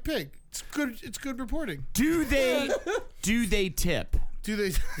 right. black pig. It's good. It's good reporting. Do they tip? Do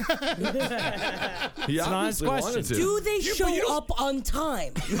they? He an honest obviously wanted question. to. Do they but you show don't- up on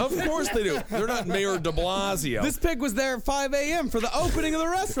time? Of course they do. They're not Mayor de Blasio. this pig was there at 5 a.m. for the opening of the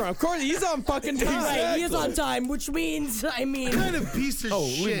restaurant. Of course, he's on fucking time. Right, he is on time, which means, I mean... What kind of piece of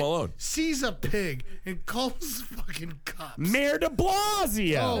leave shit him alone. sees a pig and calls fucking cops? Mayor de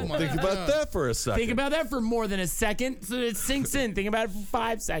Blasio. Oh my Think God. about that for a second. Think about that for more than a second so it sinks in. Think about it for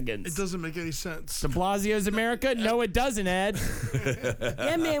 5 seconds. It doesn't make any sense. De Blasio's America? No, it doesn't, Ed.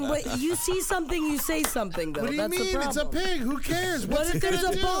 Yeah, man, what, you see something, you say something, though. What do you That's mean? the problem. It's a pig. Who cares? What if there's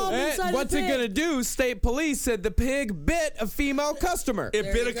a bomb Eh, inside what's the it pig? gonna do? State police said the pig bit a female customer It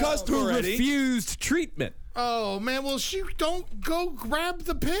bit a customer who already. refused treatment. Oh man, well she don't go grab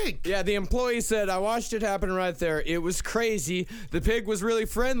the pig. Yeah, the employee said, I watched it happen right there. It was crazy. The pig was really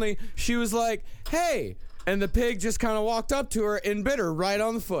friendly. She was like, hey. And the pig just kind of walked up to her and bit her right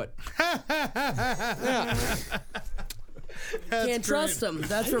on the foot. Yeah. Can't trust him.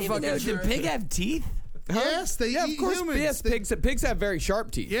 That's for fucking Did sure. pig have teeth? Yes, they Yeah, of eat course. humans. Yes, They- pigs have very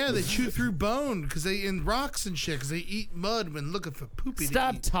sharp teeth. Yeah, they chew through bone because they in rocks and shit because they eat mud when looking for poopy.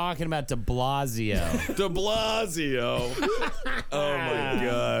 Stop to eat. talking about de Blasio. de Blasio. Oh my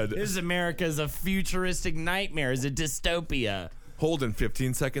God. This America is a futuristic nightmare. Is a dystopia. Hold in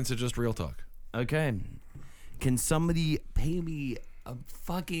 15 seconds of just real talk. Okay. Can somebody pay me a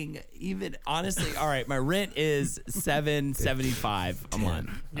fucking even honestly? All right, my rent is $7.75 a month.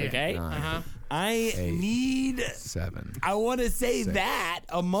 Okay. I need 7. I want to say that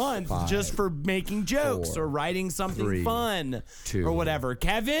a month 5, just for making jokes 4, or writing something 3, fun 2, or whatever.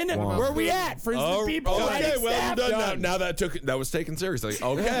 Kevin, 1. where are we at? For the people okay, writing well staff you're done done. now. Now that was taken seriously.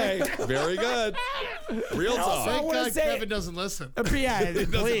 Okay, very good. Real also, talk. I Thank wanna God say- Kevin doesn't listen. Yeah,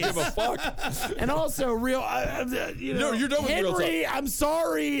 please. Give a fuck. And also, real, you know, No, you're done with real talk. Henry, I'm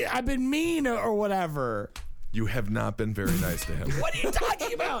sorry, I've been mean or whatever. You have not been very nice to him. What are you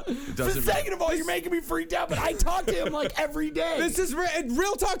talking about? doesn't Second of all, you're making me freaked out, but I talk to him like every day. This is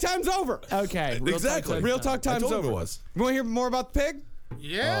real talk time's over. okay. Real Exactly. talk. Real talk I time's told him over. it was. You want to hear more about the pig?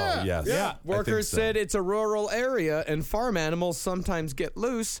 Yeah. Oh, yes. Yeah, I workers think so. said it's a rural area and farm animals sometimes get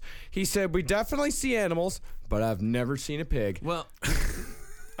loose. He said, we definitely see animals, but I've never seen a pig. Well,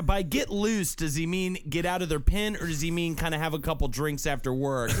 by get loose, does he mean get out of their pen, or does he mean kind of have a couple drinks after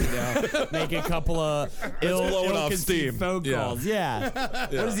work? You know, make a couple of blowing off ill-conceived steam. phone Yeah. calls. Yeah. What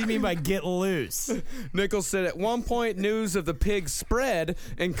does he mean by get loose? Nichols said at one point news of the pig spread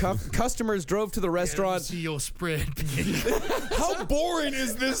and customers drove to the restaurant. See your spread pig. How boring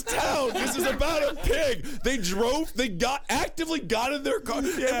is this town? This is about a pig. They actively got in their car.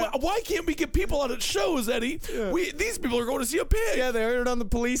 And why can't we get people out at shows, Eddie? These people are going to see a pig. Yeah, they heard it on the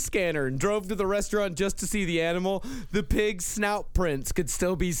police scanner and drove to the restaurant just to see the animal. The pig's snout prints could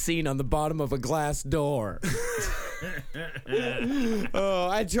still be seen on the bottom of a glass door.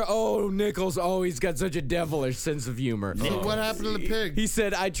 Nichols always got such a devilish sense of humor. So what happened to the pig? He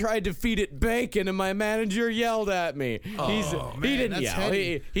said, I tried to feed it bacon and my manager yelled at me. He didn't that's yell.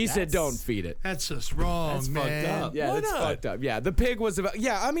 heavy. He said, don't feed it. That's just wrong, That's man. fucked up. Yeah, Why that's not? fucked up. Yeah, the pig was about.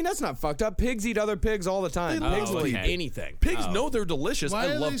 Yeah, I mean, that's not fucked up. Pigs eat other pigs all the time. Pigs will eat okay. anything. Pigs know they're delicious. Why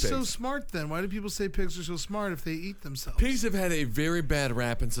I are love they pigs. so smart then? Why do people say pigs are so smart if they eat themselves? Pigs have had a very bad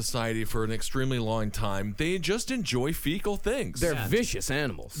rap in society for an extremely long time. They just enjoy fecal things. They're vicious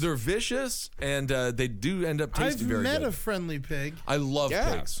animals. They're vicious, and they do end up tasting I've very met good. a friendly pig. I love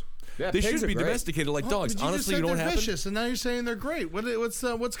Yeah. pigs. Yeah, They pigs should are be great. domesticated like dogs. But you just Honestly, said you know what they're happened? vicious, and now you're saying they're great.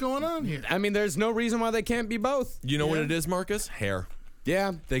 What's going on here? I mean, there's no reason why they can't be both. You know what it is, Marcus? Hair.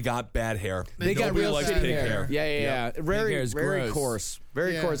 Yeah. They got bad hair. They got Nobody real likes shitty pig hair. Yeah. Very, hair is very gross. coarse.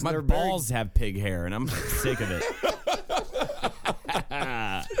 Very Yeah. coarse. My They're balls have pig hair, and I'm sick of it.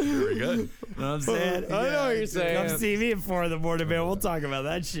 Very good. You know what I'm saying? I know what you're saying. Come see me at 4 in the morning, man. We'll talk about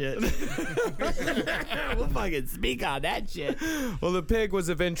that shit. We'll fucking speak on that shit. Well, the pig was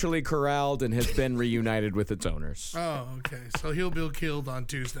eventually corralled and has been reunited with its owners. Oh, okay. So he'll be killed on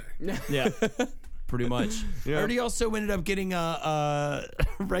Tuesday. Yeah. Pretty much. I heard he also ended up getting a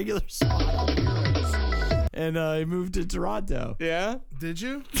regular spot on Heroes. And he moved to Toronto. Yeah? Did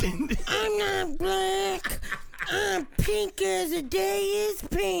you? I'm not black. I'm pink as the day is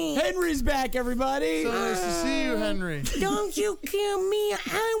pink. Henry's back, everybody. So nice to see you, Henry. Don't you kill me.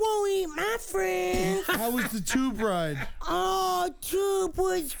 I won't eat my friends. How was the tube ride? Oh, tube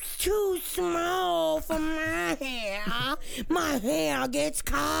was too small for my hair. My hair gets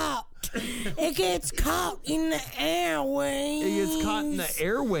caught. It gets caught in the airwaves. It gets caught in the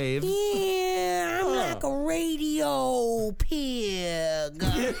airwaves. Yeah, I'm like a radio pig.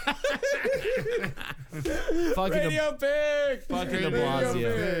 Fucking Radio pig! fucking de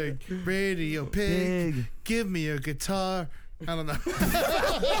Blasio. Radio pig. Give me a guitar. I don't know.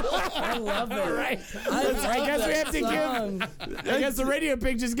 I love it. Right. I guess we have to give. I guess the radio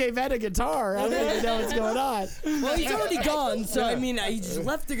pig just gave Ed a guitar. I don't even know what's going on. Well, he's already gone, so I mean, he just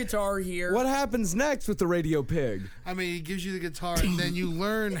left the guitar here. What happens next with the radio pig? I mean, he gives you the guitar, and then you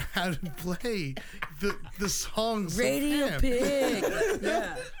learn how to play the songs. Radio of him. pig.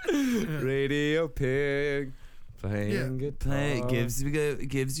 Yeah. Radio pig playing guitar.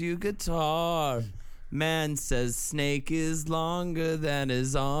 Gives you guitar. Man says snake is longer than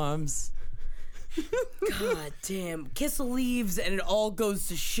his arms. God damn. Kissel leaves and it all goes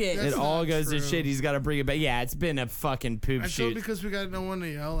to shit. That's It all not goes to true. shit. He's got to bring it back. Yeah, it's been a fucking poop I told shoot. because we got no one to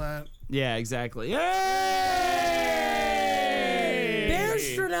yell at. Yeah, exactly. Yay!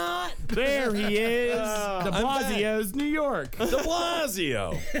 Astronaut. There he is. De Blasio's New York. De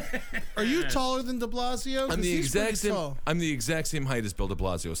Blasio. Are you taller than De Blasio? 'Cause I'm the he's exact pretty same. tall. I'm the exact same height as Bill De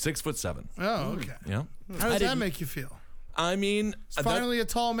Blasio, 6'7". Oh, okay. Yeah. How does that make you feel? I mean, Finally, a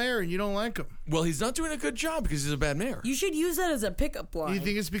tall mayor, and you don't like him. well, he's not doing a good job because he's a bad mayor. You should use that as a pickup line. Do you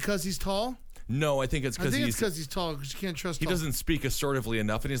think it's because he's tall? No, I think it's I because think it's he's because he's tall, because you can't trust he tall. doesn't speak assertively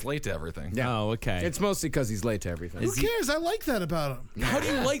enough, and he's late to everything. Oh, okay. It's mostly because he's late to everything. Who cares? I like that about him. How do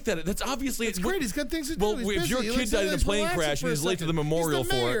you like that? That's obviously It's great. He's got things to do. Well, He's if busy. your He kid likes died in a nice plane relaxing crash for and a he's late to the second. memorial He's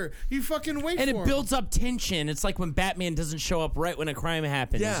the for it. mayor. You fucking wait And for it him. builds up tension. It's like when Batman doesn't show up right when a crime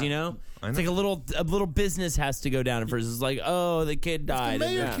happens, Yeah. you know? I It's know. like a little business has to go down at first. It's like, oh, the kid The died.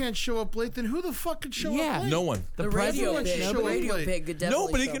 mayor and can't show up late, then who the fuck could show Yeah. up late? No one. the radio president pig. should The show up radio late. pig could definitely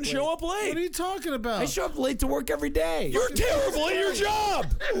Nobody can show up late. What are you talking about? I show up late to work every day. You're terrible at your job.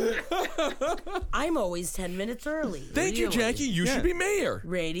 I'm always 10 minutes early. Thank you, Really. Jackie. You should be mayor.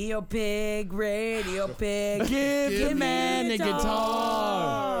 Radio pig, radio pig. Give Give the man a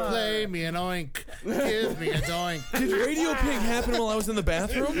guitar. Play me an oink. Give me a doink. Did Radio Pig happen while I was in the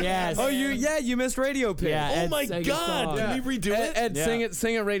bathroom? Yes. Oh, you missed radio pig. Yeah, Oh Ed my sang a God! song. Can we redo it? Ed, Yeah.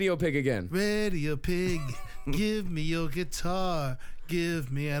 sing it, Radio Pig again. Radio pig, give me your guitar.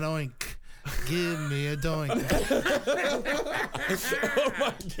 Give me an oink. Give me a doink. Oh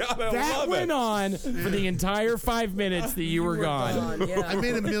my God! I That love went it. on for the entire 5 minutes that you were gone. Yeah. I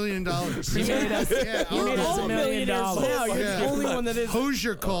made $1 million. He made us, Yeah, he made us all $1 million. millionaires now. You're Yeah. the only one that is.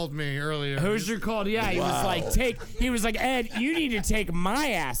 Hosier called me earlier. Hoosier called, yeah. He was like, Ed, you need to take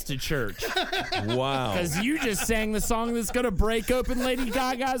my ass to church. Wow. Because you just sang the song that's going to break open Lady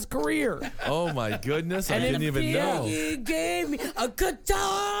Gaga's career. Oh my goodness! I And didn't it even know. He gave me a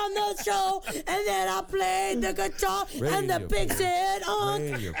guitar on the show, and then I played the guitar, and the Radio pig pig. said,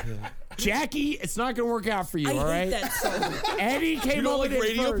 Radio Pig. Jackie, it's not going to work out for you, I all right? hate that song. Eddie came You don't up like with it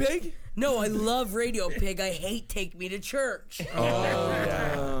Radio first. Pig? No, I love Radio Pig. I hate Take Me to Church.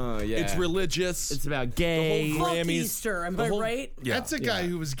 Oh, yeah. It's religious. It's about gay. whole Fuck Grammys. Easter, am I whole- right? Yeah. That's a guy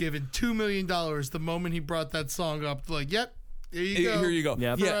who was given $2 million the moment he brought that song up. Like, yep, here you go. Here you go.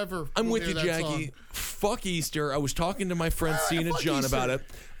 Yep. Yeah, Forever I'm we'll with you, hear that Jackie. song. Fuck Easter. I was talking to my friend Cena fuck John Easter. about it.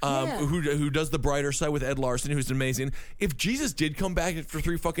 Yeah. Who does the brighter side with Ed Larson, who's amazing. If Jesus did come back for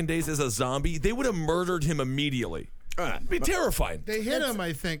 3 fucking days as a zombie, they would have murdered him immediately. It'd be terrifying. They hit him,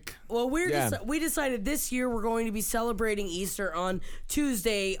 I think. Well, Yeah. we decided this year we're going to be celebrating Easter on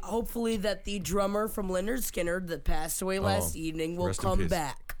Tuesday. Hopefully that the drummer from Leonard Skinner that passed away last evening will rest in come peace.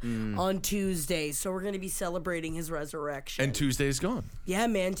 back. on Tuesday. So we're going to be celebrating his resurrection. And Tuesday's gone. Yeah,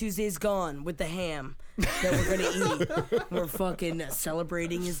 man, Tuesday's gone with the ham that we're going to eat. We're fucking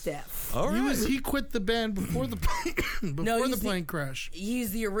celebrating his death. All right. He quit the band before the plane crash.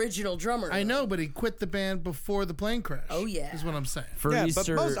 He's the original drummer. I know, but he quit the band before the plane crash. Oh, yeah. Is what I'm saying. For Yeah,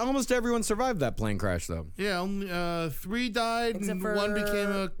 Easter, but almost everyone survived that plane crash, though. Yeah, only 3 died Except and for 1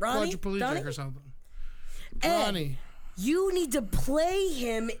 became a Ronnie? quadriplegic Donnie? or something. Ed, Ronnie. you need to play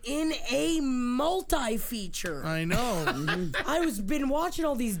him in a multi-feature. I know. I was been watching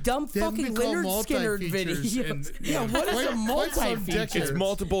all these dumb They haven't fucking been called Leonard Skinner multi-features videos. in- what is a quite some multi-feature? decades. It's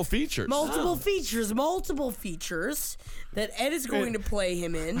multiple features. Multiple features that Ed is going to play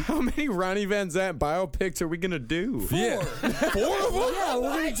him in. How many Ronnie Van Zant biopics are we going to do? Yeah. 4 of them? Yeah, we're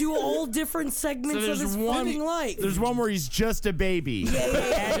going to do all different segments of his fucking life. There's one where he's just a baby.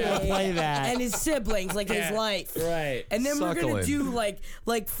 Yeah. We'll play that. And his siblings, like his life. Right. And then we're going to Suckling. do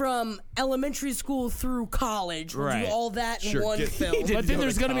like from elementary school through college. We'll Right. do all that in Sure, one get- film. But then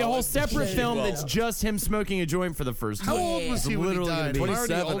there's going to be a whole separate Yeah. film that's just him smoking a joint for the first How time. old was he when he Literally died? gonna be- I'm already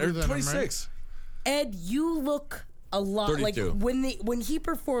 27 older or than him, 26. Ed, you look a lot 32. like when he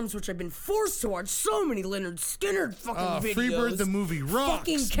performs, which I've been forced to watch so many Leonard Skinner fucking videos. Freebird the movie rocks,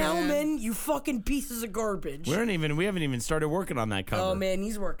 Fucking man. Kelman, you fucking pieces of garbage. We haven't even started working on that cover. Oh man,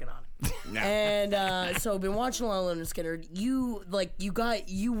 he's working on it. And so I've been watching a lot of Leonard Skinner. You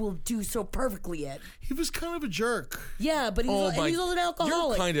will do so perfectly, Ed. He was kind of a jerk. Yeah, but he's, Oh and my- he's also an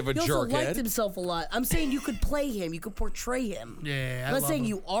alcoholic. You're kind of a he also jerk, liked Ed. himself a lot. I'm saying you could play him. You could portray him. Yeah, I'm not love saying him.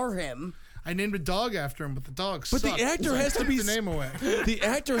 you are him. I named a dog after him, but the dog But sucked. the actor So I has to took be the name away. The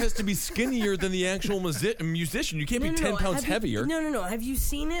actor has to be skinnier than the actual musician. You can't be 10 pounds Have you- heavier. No. Have you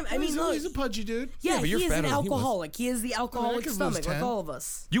seen him? I mean, look. He's a pudgy dude. Yeah, but you're he is an fatter than he was. alcoholic. He is the alcoholic could lose stomach, like 10. all of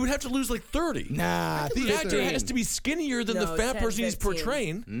us. You would have to lose like 30. Nah, The actor 15. has to be skinnier than No, the fat 10, person he's 15.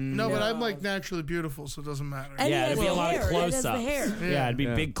 portraying. No, but I'm like naturally beautiful, so it doesn't matter. And Yeah, he it'd has be a the lot of hair. Ed has the close-ups. hair. Yeah, it'd be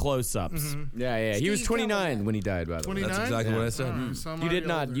Yeah. big close-ups. Yeah. He was Steve 29 Cohen. when he died, by the way. 29? That's exactly what I said. Alright, so I'm You did already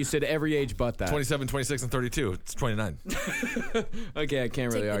not. older. You said every age but that. 27, 26, and 32. It's 29. Okay, I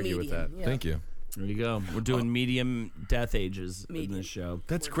can't really Take the argue with that. median, yeah. Thank you. There you go. We're doing medium death ages in this show.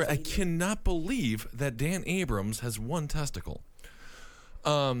 That's great. I cannot believe that Dan Abrams has one testicle.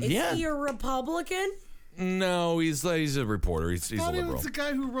 Is Yeah. he a Republican? No, he's a reporter. He's a thought he liberal. was the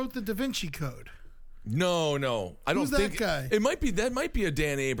guy who wrote the Da Vinci Code. No, I don't Who's that think guy? That might be a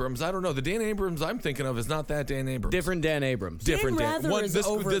Dan Abrams. I don't know. The Dan Abrams I'm thinking of is not that Dan Abrams. Different Dan Abrams. Different Dan Rather is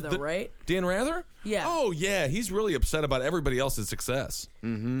over, though, right? Dan Rather? Yeah. Oh yeah, he's really upset about everybody else's success.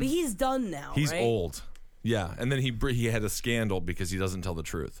 But he's done now, He's right? old. Yeah, and then he had a scandal because he doesn't tell the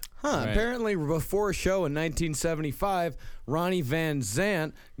truth. Huh. Apparently, before a show in 1975, Ronnie Van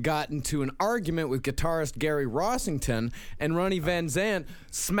Zant got into an argument with guitarist Gary Rossington, and Ronnie Van Zant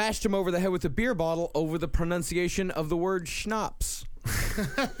smashed him over the head with a beer bottle over the pronunciation of the word schnapps.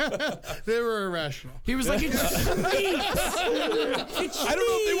 They were irrational. He was like, it's Schneeps. I don't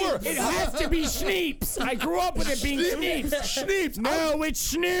know if they were. It has to be Schneeps. I grew up with it being Schneeps. Schneeps. No,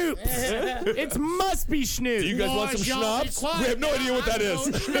 it's Schnoops. It must be Schnoops. Do you guys want some schnapps? We have no idea what that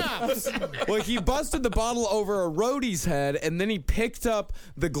is. Well, he busted the bottle over a roadie's head, and then he picked up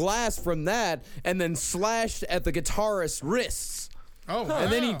the glass from that and then slashed at the guitarist's wrists. Oh,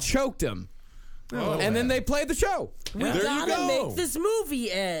 And then he wow. choked him. And then they played the show. We There you gotta go. make this movie,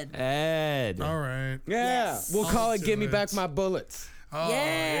 Ed. Ed. All right. Yeah. Yes. We'll call it do "Give Me it. Back My Bullets."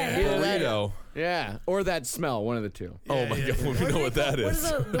 yeah. Burrito. Yeah. Or that smell, one of the two. Oh my god, we know what that is.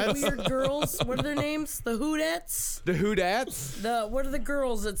 What are the weird girls? What are their names? The Hoodettes? The Whodats? What are the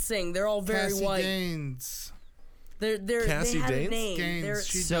girls that sing? They're all very Cassie white. Gaines. They Cassie have Danes? a name. Gaines. They're-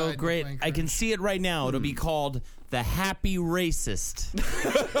 She So died in great. plane I can crash. see it right now. It'll be called The Happy Racist.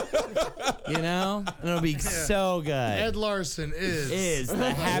 You know? And it'll be so good. Ed Larson is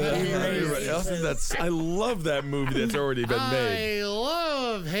The Happy Racist. I love that movie that's already been made. I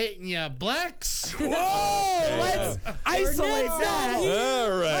love hating ya blacks. Whoa! Let's isolate that. All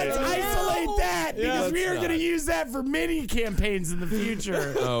Let's right. isolate that because we are going to use that for many campaigns in the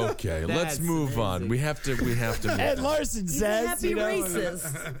future. Okay, let's That's move on. amazing. We have to move Ed on. Larson He's a says, happy you know,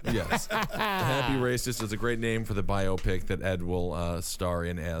 racist. Yes. Happy Racist is a great name for the biopic that Ed will star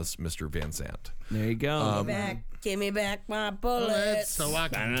in as Mr. Van Sant. There you go. Give me back my Bullets, bullets. so I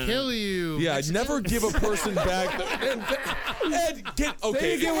can kill you. Yeah, I'd never give a person back. Ed,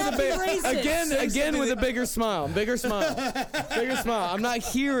 okay. Again with a Racist. again with a bigger smile. Bigger smile. Bigger smile. I'm not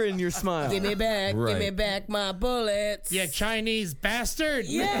hearing your smile. Give me back. Right. Give me back my bullets. You Chinese bastard.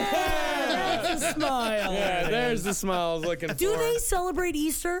 Yeah. That's a smile. Yeah, there's the smile I was looking for. Do they celebrate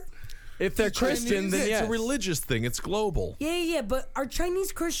Easter? If they're Christian, then it's yes. a religious thing. It's global. Yeah, but are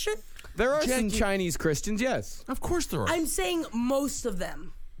Chinese Christian? There are some Chinese Christians, yes. Of course there are. I'm saying most of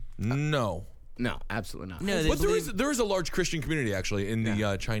them. No. No, absolutely not. No, But there is a large Christian community, actually, in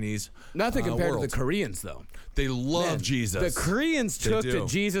the Chinese Nothing compared world. to the Koreans, though. They love Jesus. The Koreans took do. to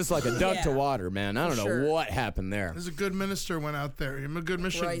Jesus like a duck to water, man. I don't know Sure. what happened there. There's a good minister went out there. I'm a good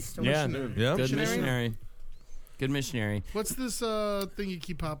Christ. missionary. Yeah. Good missionary. Good missionary. What's this thing you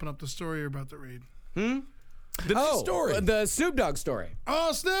keep popping up, the story you're about to read? The story. The Snoop Dogg story.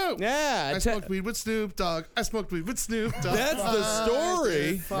 Oh, Snoop! Yeah. I smoked weed with Snoop Dogg. I smoked weed with Snoop Dogg. That's the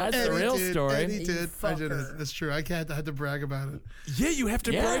story. That's the real story. Eddie did. I did fucker. it. That's true. I had to brag about it. Yeah, you have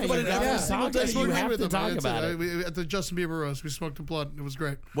to Yeah, brag about you it have every to single talk day. about it. You Smoked have weed to with him. talk That's about it. We, at the Justin Bieber roast, we smoked a blunt. It was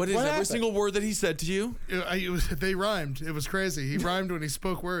great. What is What every happened? single word that he said to you? They rhymed. It was crazy. He rhymed when he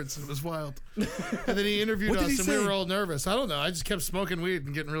spoke words. It was wild. And then he interviewed What did us, he and say? we were all nervous. I don't know. I just kept smoking weed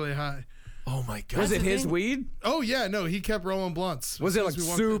and getting really high. Oh my God. Was it his weed? Oh yeah, no, he kept rolling blunts. Was it like As we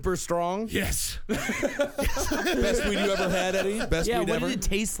walked in. super strong? Yes. Best weed you ever had, Eddie? Best Yeah, weed what ever? did it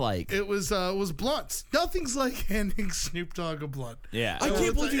taste like? It was blunts. Nothing's like handing Snoop Dogg a blunt. Yeah. I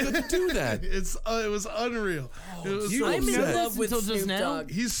can't believe you got to do that. It was unreal. It was so I'm in upset. love with Until just Snoop now?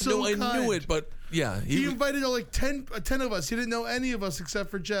 Dogg. He's so No, I kind. knew it, but yeah. He invited like 10 of us. He didn't know any of us except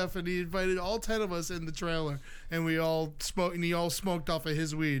for Jeff, and he invited all 10 of us in the trailer, and we all smoked. And he all smoked off of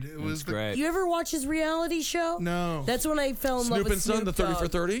his weed. It was Great. You ever watch his reality show? No. That's when I fell in love Snoop with and Son, Snoop the 30 for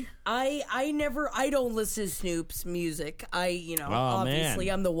Dogg. 30? I don't listen to Snoop's music. Obviously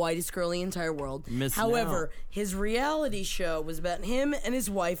man. I'm the whitest girl in the entire world. Missing However, out. his reality show was about him and his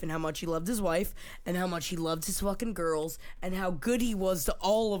wife and how much he loved his wife and how much he loved his fucking girls and how good he was to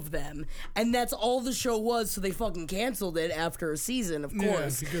all of them. And that's all the show was, so they fucking canceled it after a season, of Yeah,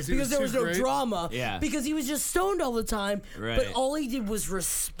 course. because he was there was too no great. drama. Yeah. Because he was just stoned all the time. Right. But all he did was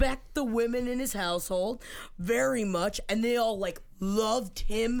respect the women in his household very much, and they all loved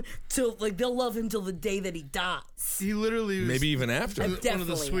him till they'll love him till the day that he dies. He literally was Maybe even after. one of the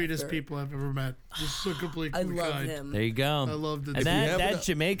Definitely sweetest after. people I've ever met. Just so completely I love kind. him. There you go. I loved it. And If you have that it-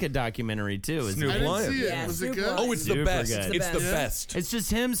 Jamaica documentary too is Snoop I didn't Lion. see it. Yeah, Was it Snoop good? Lion. Oh, it's the Super best. good. It's the Yeah. best. It's just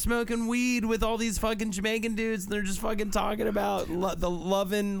him smoking weed with all these fucking Jamaican dudes, and they're just fucking talking about the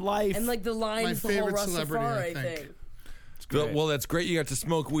love in life. And the line My is the whole favorite celebrity, I Rastafari think. thing. Well, that's great. You got to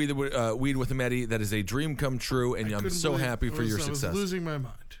smoke weed with him, Eddie. That is a dream come true, and I'm Couldn't so believe- happy for your I was success. losing my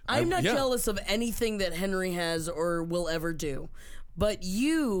mind. I'm not yeah. jealous of anything that Henry has or will ever do. But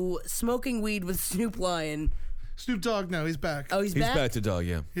you smoking weed with Snoop Lion. Snoop Dogg now, he's back. Oh, he's He's back? back to Doug,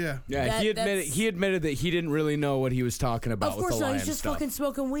 yeah. Yeah. Yeah, That's- he admitted that he didn't really know what he was talking about Of with course the not. lion He's just stuff. fucking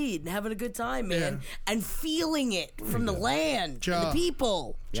smoking weed and having a good time, man. And feeling it from the land and Ja. the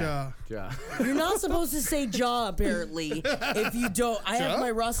people. Ja. Yeah. You're not supposed to say jaw, apparently. If you don't, I have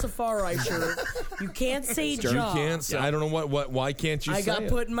my Rastafari shirt. You can't say You jaw. can't say, I don't know why can't you I say got it?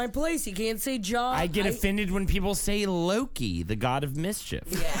 put in my place. You can't say jaw. I get offended when people say Loki, the god of mischief.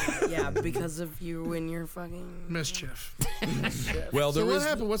 Yeah, because of you and your fucking. Mischief. Well, So there what is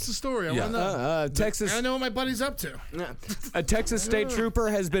happened? What's the story? I Yeah. want to know. Texas I know what my buddy's up to. A Texas state trooper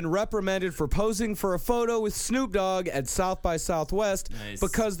has been reprimanded for posing for a photo with Snoop Dogg at South by Southwest Nice.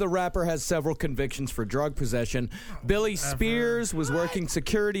 because the rapper has several convictions for drug possession. Billy Spears was working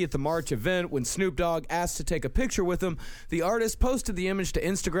security at the March event when Snoop Dogg asked to take a picture with him. The artist posted the image to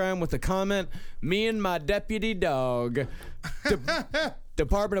Instagram with the comment, "Me and my deputy dog."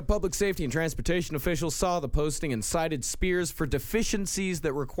 Department of Public Safety and Transportation officials saw the posting and cited Spears for deficiencies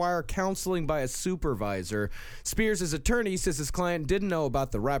that require counseling by a supervisor. Spears' attorney says his client didn't know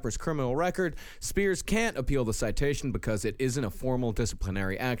about the rapper's criminal record. Spears can't appeal the citation because it isn't a formal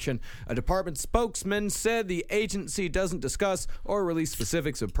disciplinary action. A department spokesman said the agency doesn't discuss or release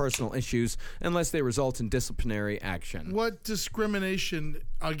specifics of personal issues unless they result in disciplinary action. What discrimination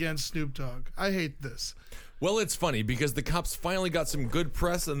against Snoop Dogg? I hate this. Well, it's funny because the cops finally got some good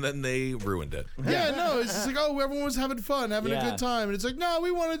press and then they ruined it. Yeah, no, it's just like, oh, everyone was having fun, having a Yeah. good time. And it's like, no,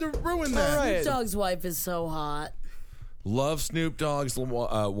 we wanted to ruin that. All right. Snoop Dogg's wife is so hot. Love Snoop Dogg's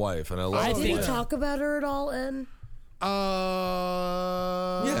wife, and I love. Did he talk about her at all, Ed?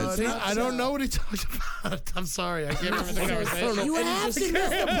 Yeah, see, I don't know what he talked about. I'm sorry, I can't remember the conversation. You have to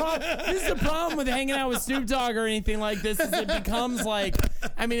know. This is the problem with hanging out with Snoop Dogg or anything like this is it becomes like,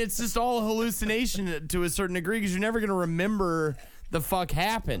 I mean, it's just all hallucination to a certain degree because you're never going to remember the fuck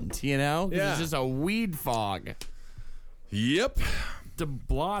happened, you know? 'Cause Yeah. It's just a weed fog. Yep, De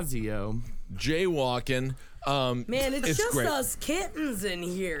Blasio. jaywalking. Man, it's just great. us kittens in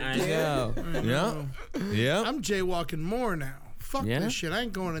here, I dude. know. Yeah, yeah. I'm jaywalking more now. Fuck Yeah? this shit. I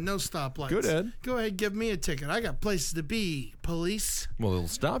ain't going to no stoplights. Good, Ed. Go ahead, give me a ticket. I got places to be. Police. Well, it'll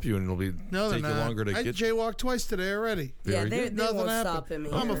stop you and it'll be No, they're take you not. longer to I get. jaywalked twice today already. Yeah, they Nothing won't happened. stop him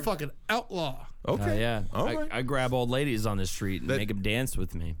I'm a here. fucking outlaw. Okay. Yeah. All right. I grab old ladies on the street and That- make them dance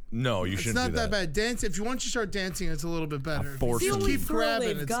with me. No, you It's shouldn't not do that bad. Dance. If you once you start dancing, it's a little bit better. force If you them. keep It's the only grabbing,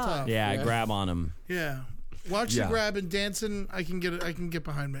 thrill it's they've got. tough. Yeah, I grab on them. Yeah. Watch Yeah. you grabbing, dancing. I can get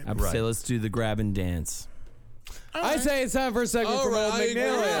behind me. I say, let's do the grab and dance. I say it's time for a segment All from right, Old I agree.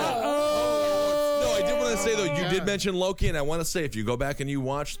 McNeely. No, I did want to say though, you did mention Loki, and I want to say if you go back and you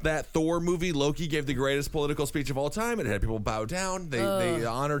watch that Thor movie, Loki gave the greatest political speech of all time. It had people bow down. They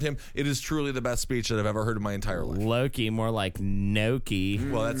honored him. It is truly the best speech that I've ever heard in my entire life. Loki, more like Noki.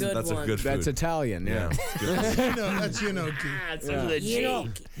 Well, that's Good a one. good food. That's Italian, yeah. That's Key.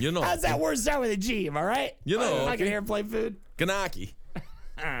 You know, How's that word start with a G? Am I right? You know, Fucking airplane food. Ganaki.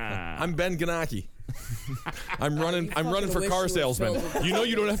 I'm Ben Ganaki. I'm running for wish car you were salesman. filled You know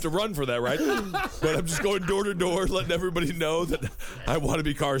you don't have to run for that, right? But I'm just going door to door, letting everybody know that I want to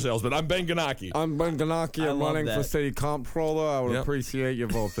be car salesman. I'm Ben Ganaki. I'm Ben Ganaki. I'm love running for that. city comptroller. I would Yep. appreciate your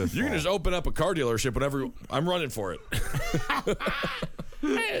vote this You can fall. just open up a car dealership whenever I'm running for it.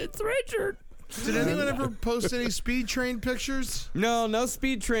 Hey, it's Richard. Did anyone ever post any speed train pictures? No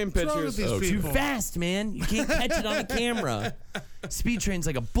speed train What's wrong with pictures. these Too people? fast, man. You can't catch it on the camera. Speed train's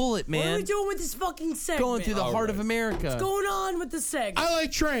like a bullet, what are we man. doing with this fucking segment? Going through the heart of America. What's going on with the segment? I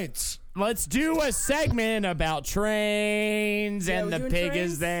like trains. Let's do a segment about trains, Yeah, and we the doing pig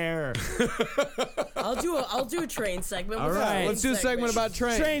trains? is there. I'll do a train segment. All What's right. train Let's do a segment about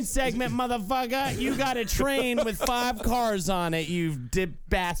trains. Train segment, motherfucker. You got a train with 5 cars on it, you dip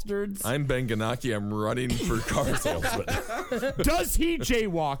bastards. I'm Ben Ganaki. I'm running for car salesman. Does he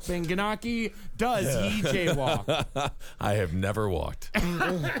jaywalk, Ben Ganaki? Does he jaywalk? I have never walked.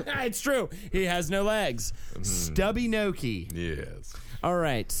 It's true. He has no legs. Stubby Noki. Yes. All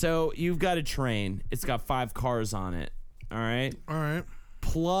right, so you've got a train. It's got 5 cars on it. All right. All right.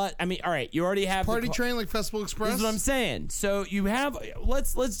 Plus, I mean, all right. You already have the Party ca- train like Festival Express. This is what I'm saying. So you have.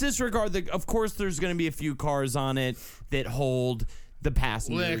 Let's disregard the. Of course, there's going to be a few cars on it that hold the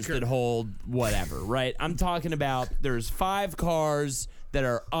passengers, Liquor. that hold whatever. Right. I'm talking about. There's 5 cars that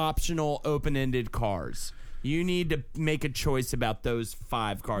are optional, open-ended cars. You need to make a choice about those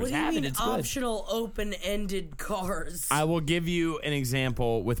 5 cars. What do you Have it, mean it's good. optional open-ended cars? I will give you an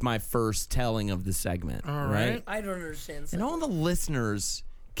example with my first telling of the segment. All right. right. I don't understand. And all the listeners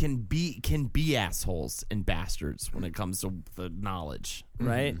can be assholes and bastards when it comes to the knowledge,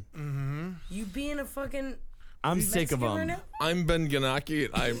 right? You being a fucking I'm sick of Mexican right them. now? I'm Ben Ganaki,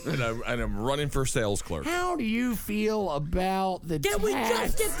 and I'm running for sales clerk. How do you feel about the Can we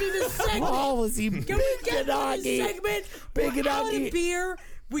just get through the segment? policy? Can we get through the segment? Big We're out Ganaki. of beer.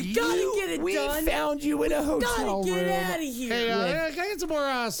 We gotta get it we done. found you in a hotel Gotta get room. out of here. Hey, can I get some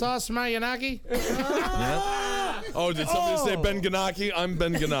more sauce from my Yanaki? Oh, did somebody say Ben Ganaki? I'm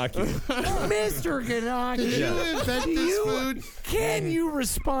Ben Ganaki. Mr. Ganaki. Did you invent this food? Can you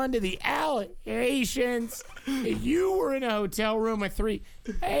respond to the allegations? If you were in a hotel room with 3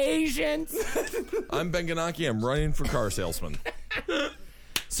 Asians. I'm Ben Ganaki. I'm running for car salesman.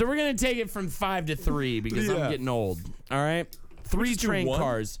 So we're gonna take it from 5 to 3 because Yeah. I'm getting old. All right, 3 do train 1?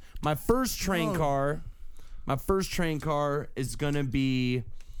 cars. My first train car is gonna be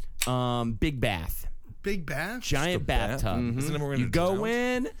Big Bath, Big Bath? giant bathtub. Isn't it we're You gonna go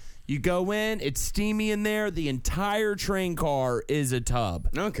in. It's steamy in there. The entire train car is a tub.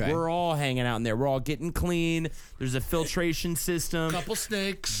 Okay. We're all hanging out in there. We're all getting clean. There's a filtration system. Couple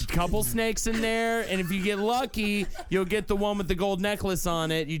snakes. Couple snakes in there, and if you get lucky, you'll get the one with the gold necklace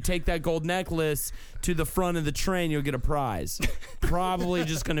on it. You take that gold necklace to the front of the train, you'll get a prize. Probably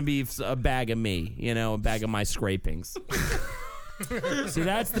just going to be a bag of me, a bag of my scrapings. So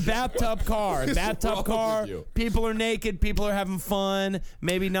that's the bathtub car. Bathtub car. with you? People are naked. People are having fun.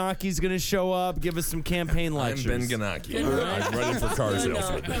 Maybe Naki's going to show up, give us some campaign I'm lectures. Ben Ganaki. I'm running for car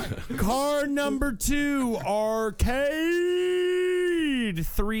salesman. Car number 2, arcade.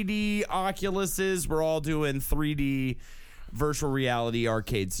 3D Oculuses. We're all doing 3D virtual reality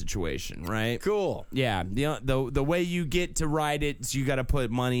arcade situation, right? Cool. Yeah. The way you get to ride it is you got to put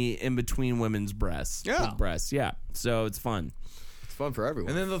money in between women's breasts. Yeah. Big breasts. Yeah. So it's fun. It's fun for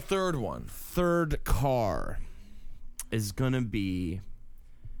everyone. And then the third one. Third car is going to be,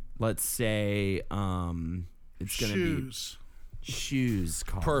 let's say, it's going to be Shoes. shoes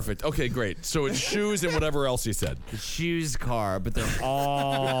car. Perfect. Okay, great. So it's shoes and whatever else you said. The shoes car, but they're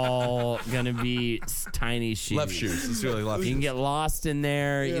all gonna be tiny shoes. Left shoes. It's really left You shoes. can get lost in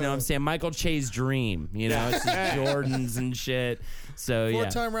there. You know what I'm saying? Michael Che's dream. You know, it's just Jordans and shit. So yeah.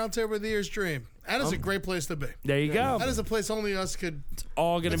 4-time Roundtable of the Year's dream. That is a great place to be. There you go. That is a place only us could.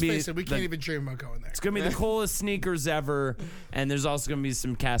 All gonna Let's be. face it, we can't even dream about going there. It's gonna be the coolest sneakers ever, and there's also gonna be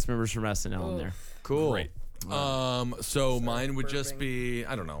some cast members from SNL in there. Cool. Great. So mine would just be,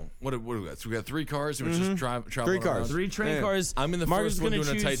 I don't know. What do we got? So we got 3 cars. And we just travel 3 cars. around. 3 train cars. I'm in the Marcus first one gonna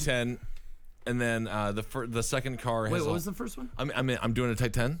doing a choose- tight 10, and then the second car has. Wait, what was the first one? I'm doing a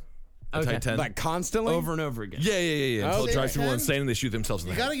tight 10. A Okay. tight 10. Like constantly? Over and over again. Yeah. Until it Okay. drives people 10? insane and they shoot themselves in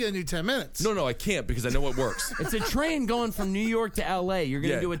the You got head. to get a new 10 minutes. No, I can't because I know it works. It's a train going from New York to LA. You're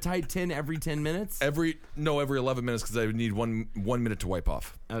gonna Yeah. do a tight 10 every 10 minutes. every 11 minutes because I would need one minute to wipe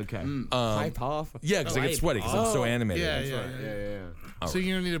off. Okay. Pipe off. Yeah, because I get sweaty because I'm so animated. Yeah. So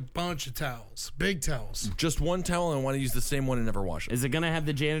you're going to need a bunch of towels. Big towels. Just one towel and I want to use the same one and never wash it. Is it gonna have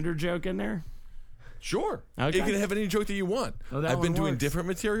the janitor joke in there? Sure. Okay. You can have any joke that you want. Oh, that I've been one doing works. different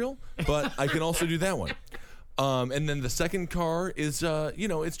material, but I can also do that one. And then the second car is,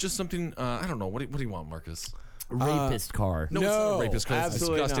 it's just something, I don't know. What do you want, Marcus? Rapist car. No, it's not a rapist car. It's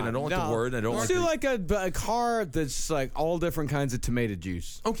absolutely disgusting. not. I don't like the word. I don't Let's like do the... like a car that's like all different kinds of tomato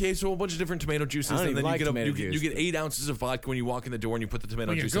juice. Okay, so a bunch of different tomato juices, I don't and then even like you tomato get juice. 8 ounces of vodka when you walk in the door and you put the tomato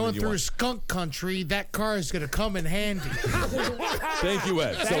When you're juice in going and you through want. skunk country, that car is going to come in handy. Thank you,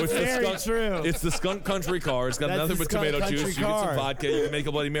 Ed. So it's very the skunk, true. It's the skunk country car. It's got That's nothing the but skunk tomato country juice. You get some car. vodka. You can make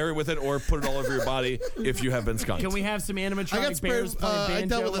a Bloody Mary with it, or put it all over your body if you have been skunked. Can we have some animatronic I got sprayed. bears playing I banjo?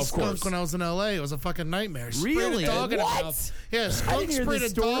 dealt with a Of skunk course. when I was in L.A. It was a fucking nightmare. Sprayed Really? A dog in the What? mouth. Yeah, I skunk didn't hear sprayed a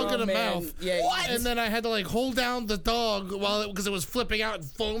this story. dog in the man. mouth. Yeah, What? And then I had to like hold down the dog because it was flipping out and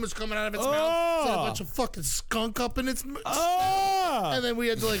foam was coming out of its mouth. So it had a bunch of fucking skunk up in its. And then we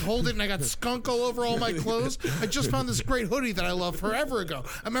had to like hold it, and I got skunk all over all my clothes. I just found this great hoodie that I loved forever ago.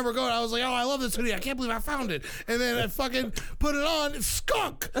 I remember going, I was like, oh, I love this hoodie. I can't believe I found it. And then I fucking put it on. It's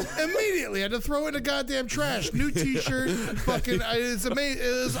skunk immediately. I had to throw it in the goddamn trash. New T-shirt. Fucking. It's amazing.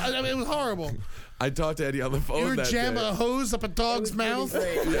 It was horrible. I talked to Eddie on the phone You were that jamming day. a hose up a dog's mouth.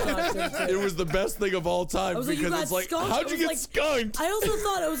 It was the best thing of all time I was like, you because got it's like, skunked? how'd I you was get like- skunked? I also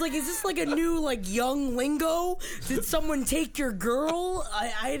thought, I was like, is this like a new, like, young lingo? Did someone take your girl?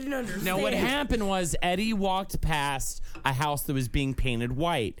 I didn't understand. Now, what happened was Eddie walked past a house that was being painted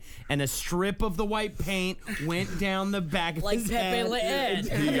white, and a strip of the white paint went down the back of Like his Pepe head. Le Ed.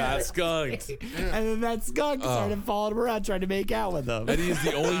 He got skunked. And then that skunk started following him around trying to make out with him. Eddie is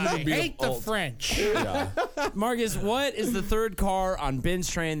the only human being. Hate the French. Yeah. Marcus, what is the third car on Ben's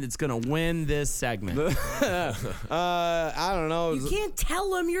train that's going to win this segment? I don't know. You can't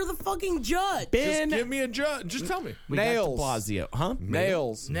tell him you're the fucking judge. Ben, Just give me a judge. Just tell me. we got Nails. De Blasio. Huh?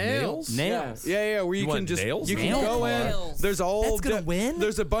 Nails. Nails. Nails. Yeah, where you, You can want just nails? you can Nails? go in. Nails. There's a whole That's gonna win?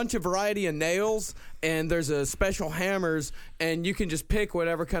 There's a bunch of variety of nails, and there's a special hammers, and you can just pick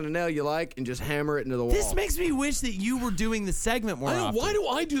whatever kind of nail you like and just hammer it into the wall. This makes me wish that you were doing the segment more often. Why do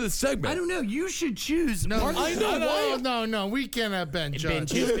I do this segment? I don't know. You should choose. No, Marcus. I know why. No. We can't have Ben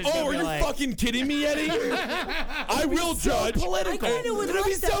judge. Oh, are you fucking kidding me, Eddie? I will judge. I kind of would It'll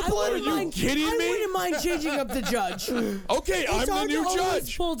be like so that. I political. wouldn't Are you mind- kidding I me? wouldn't mind changing up the judge. Okay, I'm the hard to new always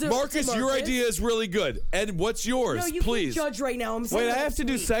judge. pull to Marcus, your Marcus. idea is really good. Ed, what's yours? No, you Please. can't judge right now. I'm saying Wait, I like have to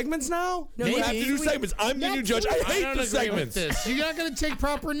do sweet. segments now? No, You you have to do segments. I'm the new judge. I hate the segments. This. You're not going to take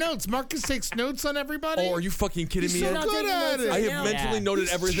proper notes. Marcus takes notes on everybody. Oh, are you fucking kidding me, so Ed? Not good taking at notes it. right I have now. mentally noted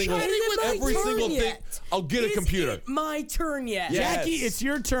every single Is it my every turn single thing. yet? I'll get a Is computer. it my turn yet? Yeah. Jackie, Yes. it's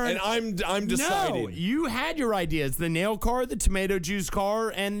your turn. And I'm deciding. No, you had your ideas. The nail car, the tomato juice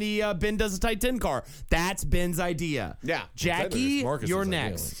car, and the Ben does a tight 10 car. That's Ben's idea. Yeah. Jackie, It's Marcus's you're idea.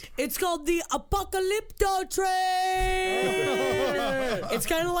 next. It's called the Apocalypto Train. It's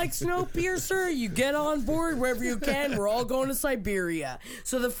kind of like Snowpiercer. You get on board wherever you can. We're all going to Siberia.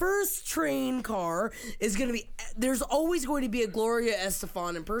 So the first train car is going to be, there's always going to be a Gloria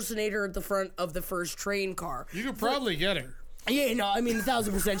Estefan impersonator at the front of the first train car. You could probably get her. Yeah, no, I mean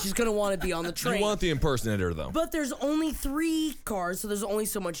 1,000%. She's going to want to be on the train. You want the impersonator though. But there's only 3 cars, so there's only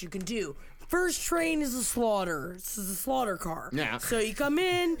so much you can do. First train is a slaughter. This is a slaughter car. Yeah. So you come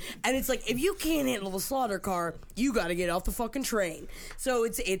in, and it's like, if you can't handle the slaughter car, you got to get off the fucking train. So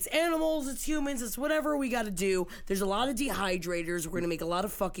it's animals, it's humans, it's whatever we got to do. There's a lot of dehydrators. We're going to make a lot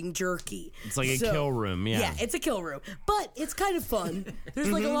of fucking jerky. It's like a kill room, yeah. Yeah, it's a kill room. But it's kind of fun.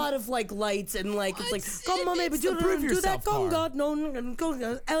 There's like a lot of like lights and like, it's like, come on, baby, it's the prove do yourself that conga. No,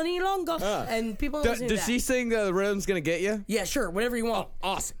 go any longer. And people don't Does she sing the rhythm's gonna get you? yeah, sure, whatever you want.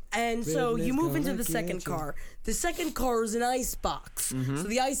 Awesome. And so you move into the second car. The second car is an ice box. So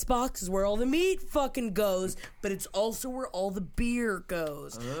the ice box is where all the meat fucking goes, but it's also where all the beer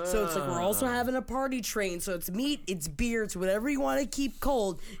goes. So it's like we're also having a party train. So it's meat, it's beer, it's whatever you want to keep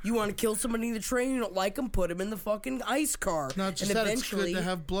cold. You want to kill somebody in the train, you don't like them, put them in the fucking ice car. Not just and that, it's good to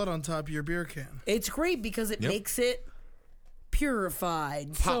have blood on top of your beer can. It's great because it makes it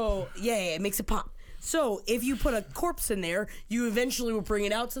purified. Pop. So, yeah, it makes it pop. So, if you put a corpse in there, you eventually will bring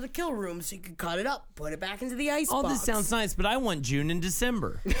it out to the kill room so you can cut it up, put it back into the ice box. All this sounds nice, but I want June and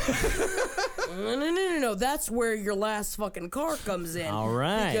December. No. That's where your last fucking car comes in. All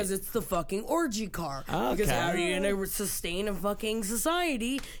right. Because it's the fucking orgy car. Okay. Because how are you going to sustain a fucking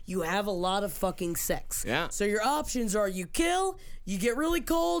society? You have a lot of fucking sex. Yeah. So your options are you kill, you get really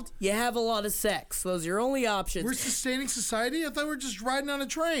cold, you have a lot of sex. Those are your only options. We're sustaining society? I thought we were just riding on a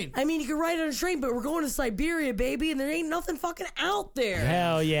train. I mean, you can ride on a train, but we're going to Siberia, baby, and there ain't nothing fucking out there.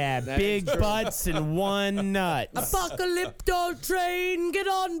 Hell yeah, big butts and one nut. Apocalypto train, get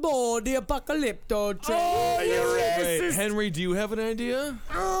on board the Apocalypto train. Oh, you're Wait, Henry, do you have an idea?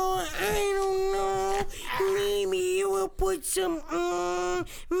 Oh, I don't know. Maybe you will put some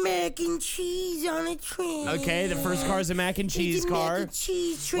mac and cheese on a train. Okay, the first car's a mac and cheese It's a car. Mac and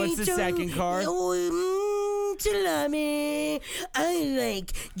cheese train. What's the second car? Salami. I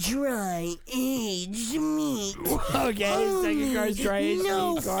like dry aged meat. Okay, second car's dry aged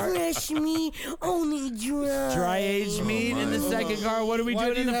no meat car. fresh meat, only dry. Dry aged meat in the second car. What are we Why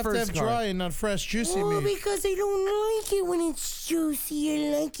doing do in you the have to first have car? dry and not fresh, juicy Oh, meat? because I don't like it when it's juicy.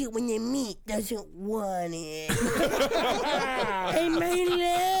 I like it when the meat doesn't want it. And my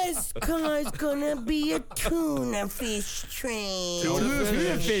last car's gonna be a tuna fish train.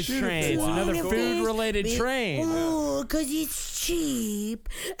 Tuna fish train. It's another Tuna food-related fish. train. Oh, because it's cheap.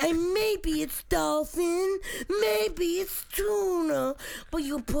 And maybe it's dolphin. Maybe it's tuna. But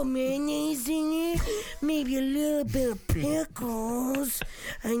you put mayonnaise in it, maybe a little bit of pickles,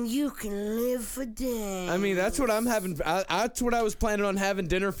 and you can live for days. I mean, that's what I'm having. That's what I was planning on having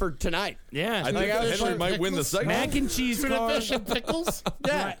dinner for tonight. Yeah. I think Henry might win the segment. Mac and cheese Tuna car. fish and pickles?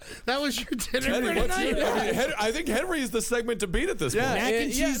 Yeah. That was your dinner Henry, for what's tonight? your, I think Henry is the segment to beat at this Yeah. point. Mac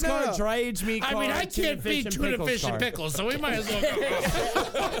and Yeah, cheese no, car, no. dry aged meat car. I mean, I can't beat tuna fish and pickles, so we might as well go.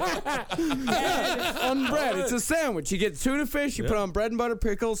 On bread, it's a sandwich. You get tuna fish, you put on bread and butter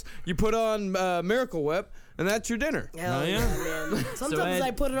pickles, you put on Miracle Whip, and that's your dinner. Hell yeah, man. Sometimes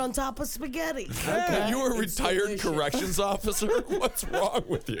I put it on top of spaghetti. You a It's retired delicious. corrections officer? What's wrong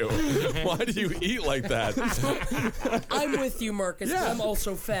with you? Why do you eat like that? I'm with you, Marcus. Yeah. But I'm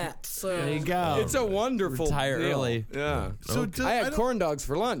also fat, so There you go. It's a wonderful Retire meal. early. Yeah. So I had don't- corn dogs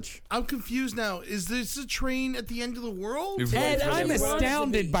for lunch. I'm confused now. Is this a train at the end of the world? You've Ed, lived I'm through it.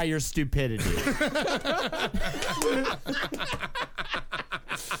 astounded by your stupidity.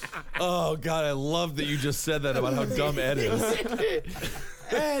 Oh, God, I love that you just said that about how dumb Ed is.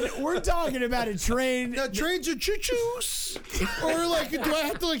 Ed, we're talking about a train. Now, trains are choo-choos? Or, like, do I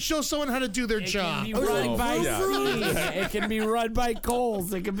have to, like, show someone how to do their It job? can be run by yeah. steam. It can be run by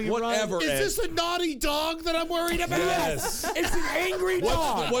coals. It can be Whatever, run. Is Ed. this a naughty dog that I'm worried about? Yes. It's an angry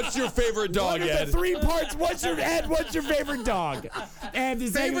dog. What's your favorite dog, The Ed? 3 parts. What's your favorite dog? And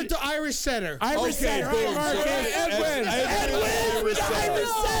his Favorite Irish setter. Irish Okay, setter. boom. All right, Marcus. Ed wins. Ed wins with the Irish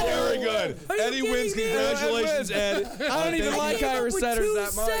setter. Very good. Eddie wins. kidding me? Congratulations, Ed. I don't even like Irish setters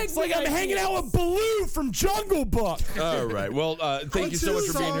that much. It's like I'm hanging out with Baloo from Jungle Book. All right. Well, thank you so much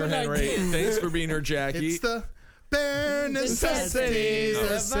for being here, Henry. Thanks for being here, Jackie. It's the bare necessities.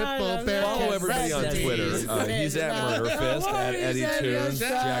 The simple bare Follow everybody on necessities. Twitter. He's at Murder Fist, at Eddie Tunes,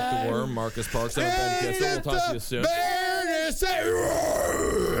 Jack the Worm, Marcus Parks, I'm Ben Kissel. We'll talk to you soon. Bare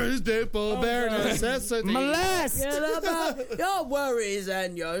necessities. Simple bare necessities. Molest. Get about your worries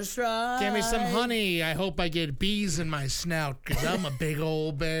and your strife. Give me some honey. I hope I get bees in my snout because I'm a big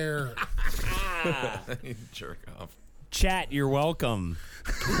old bear. Jerk off. Chat, you're welcome.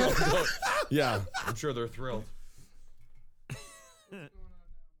 Yeah, I'm sure they're thrilled.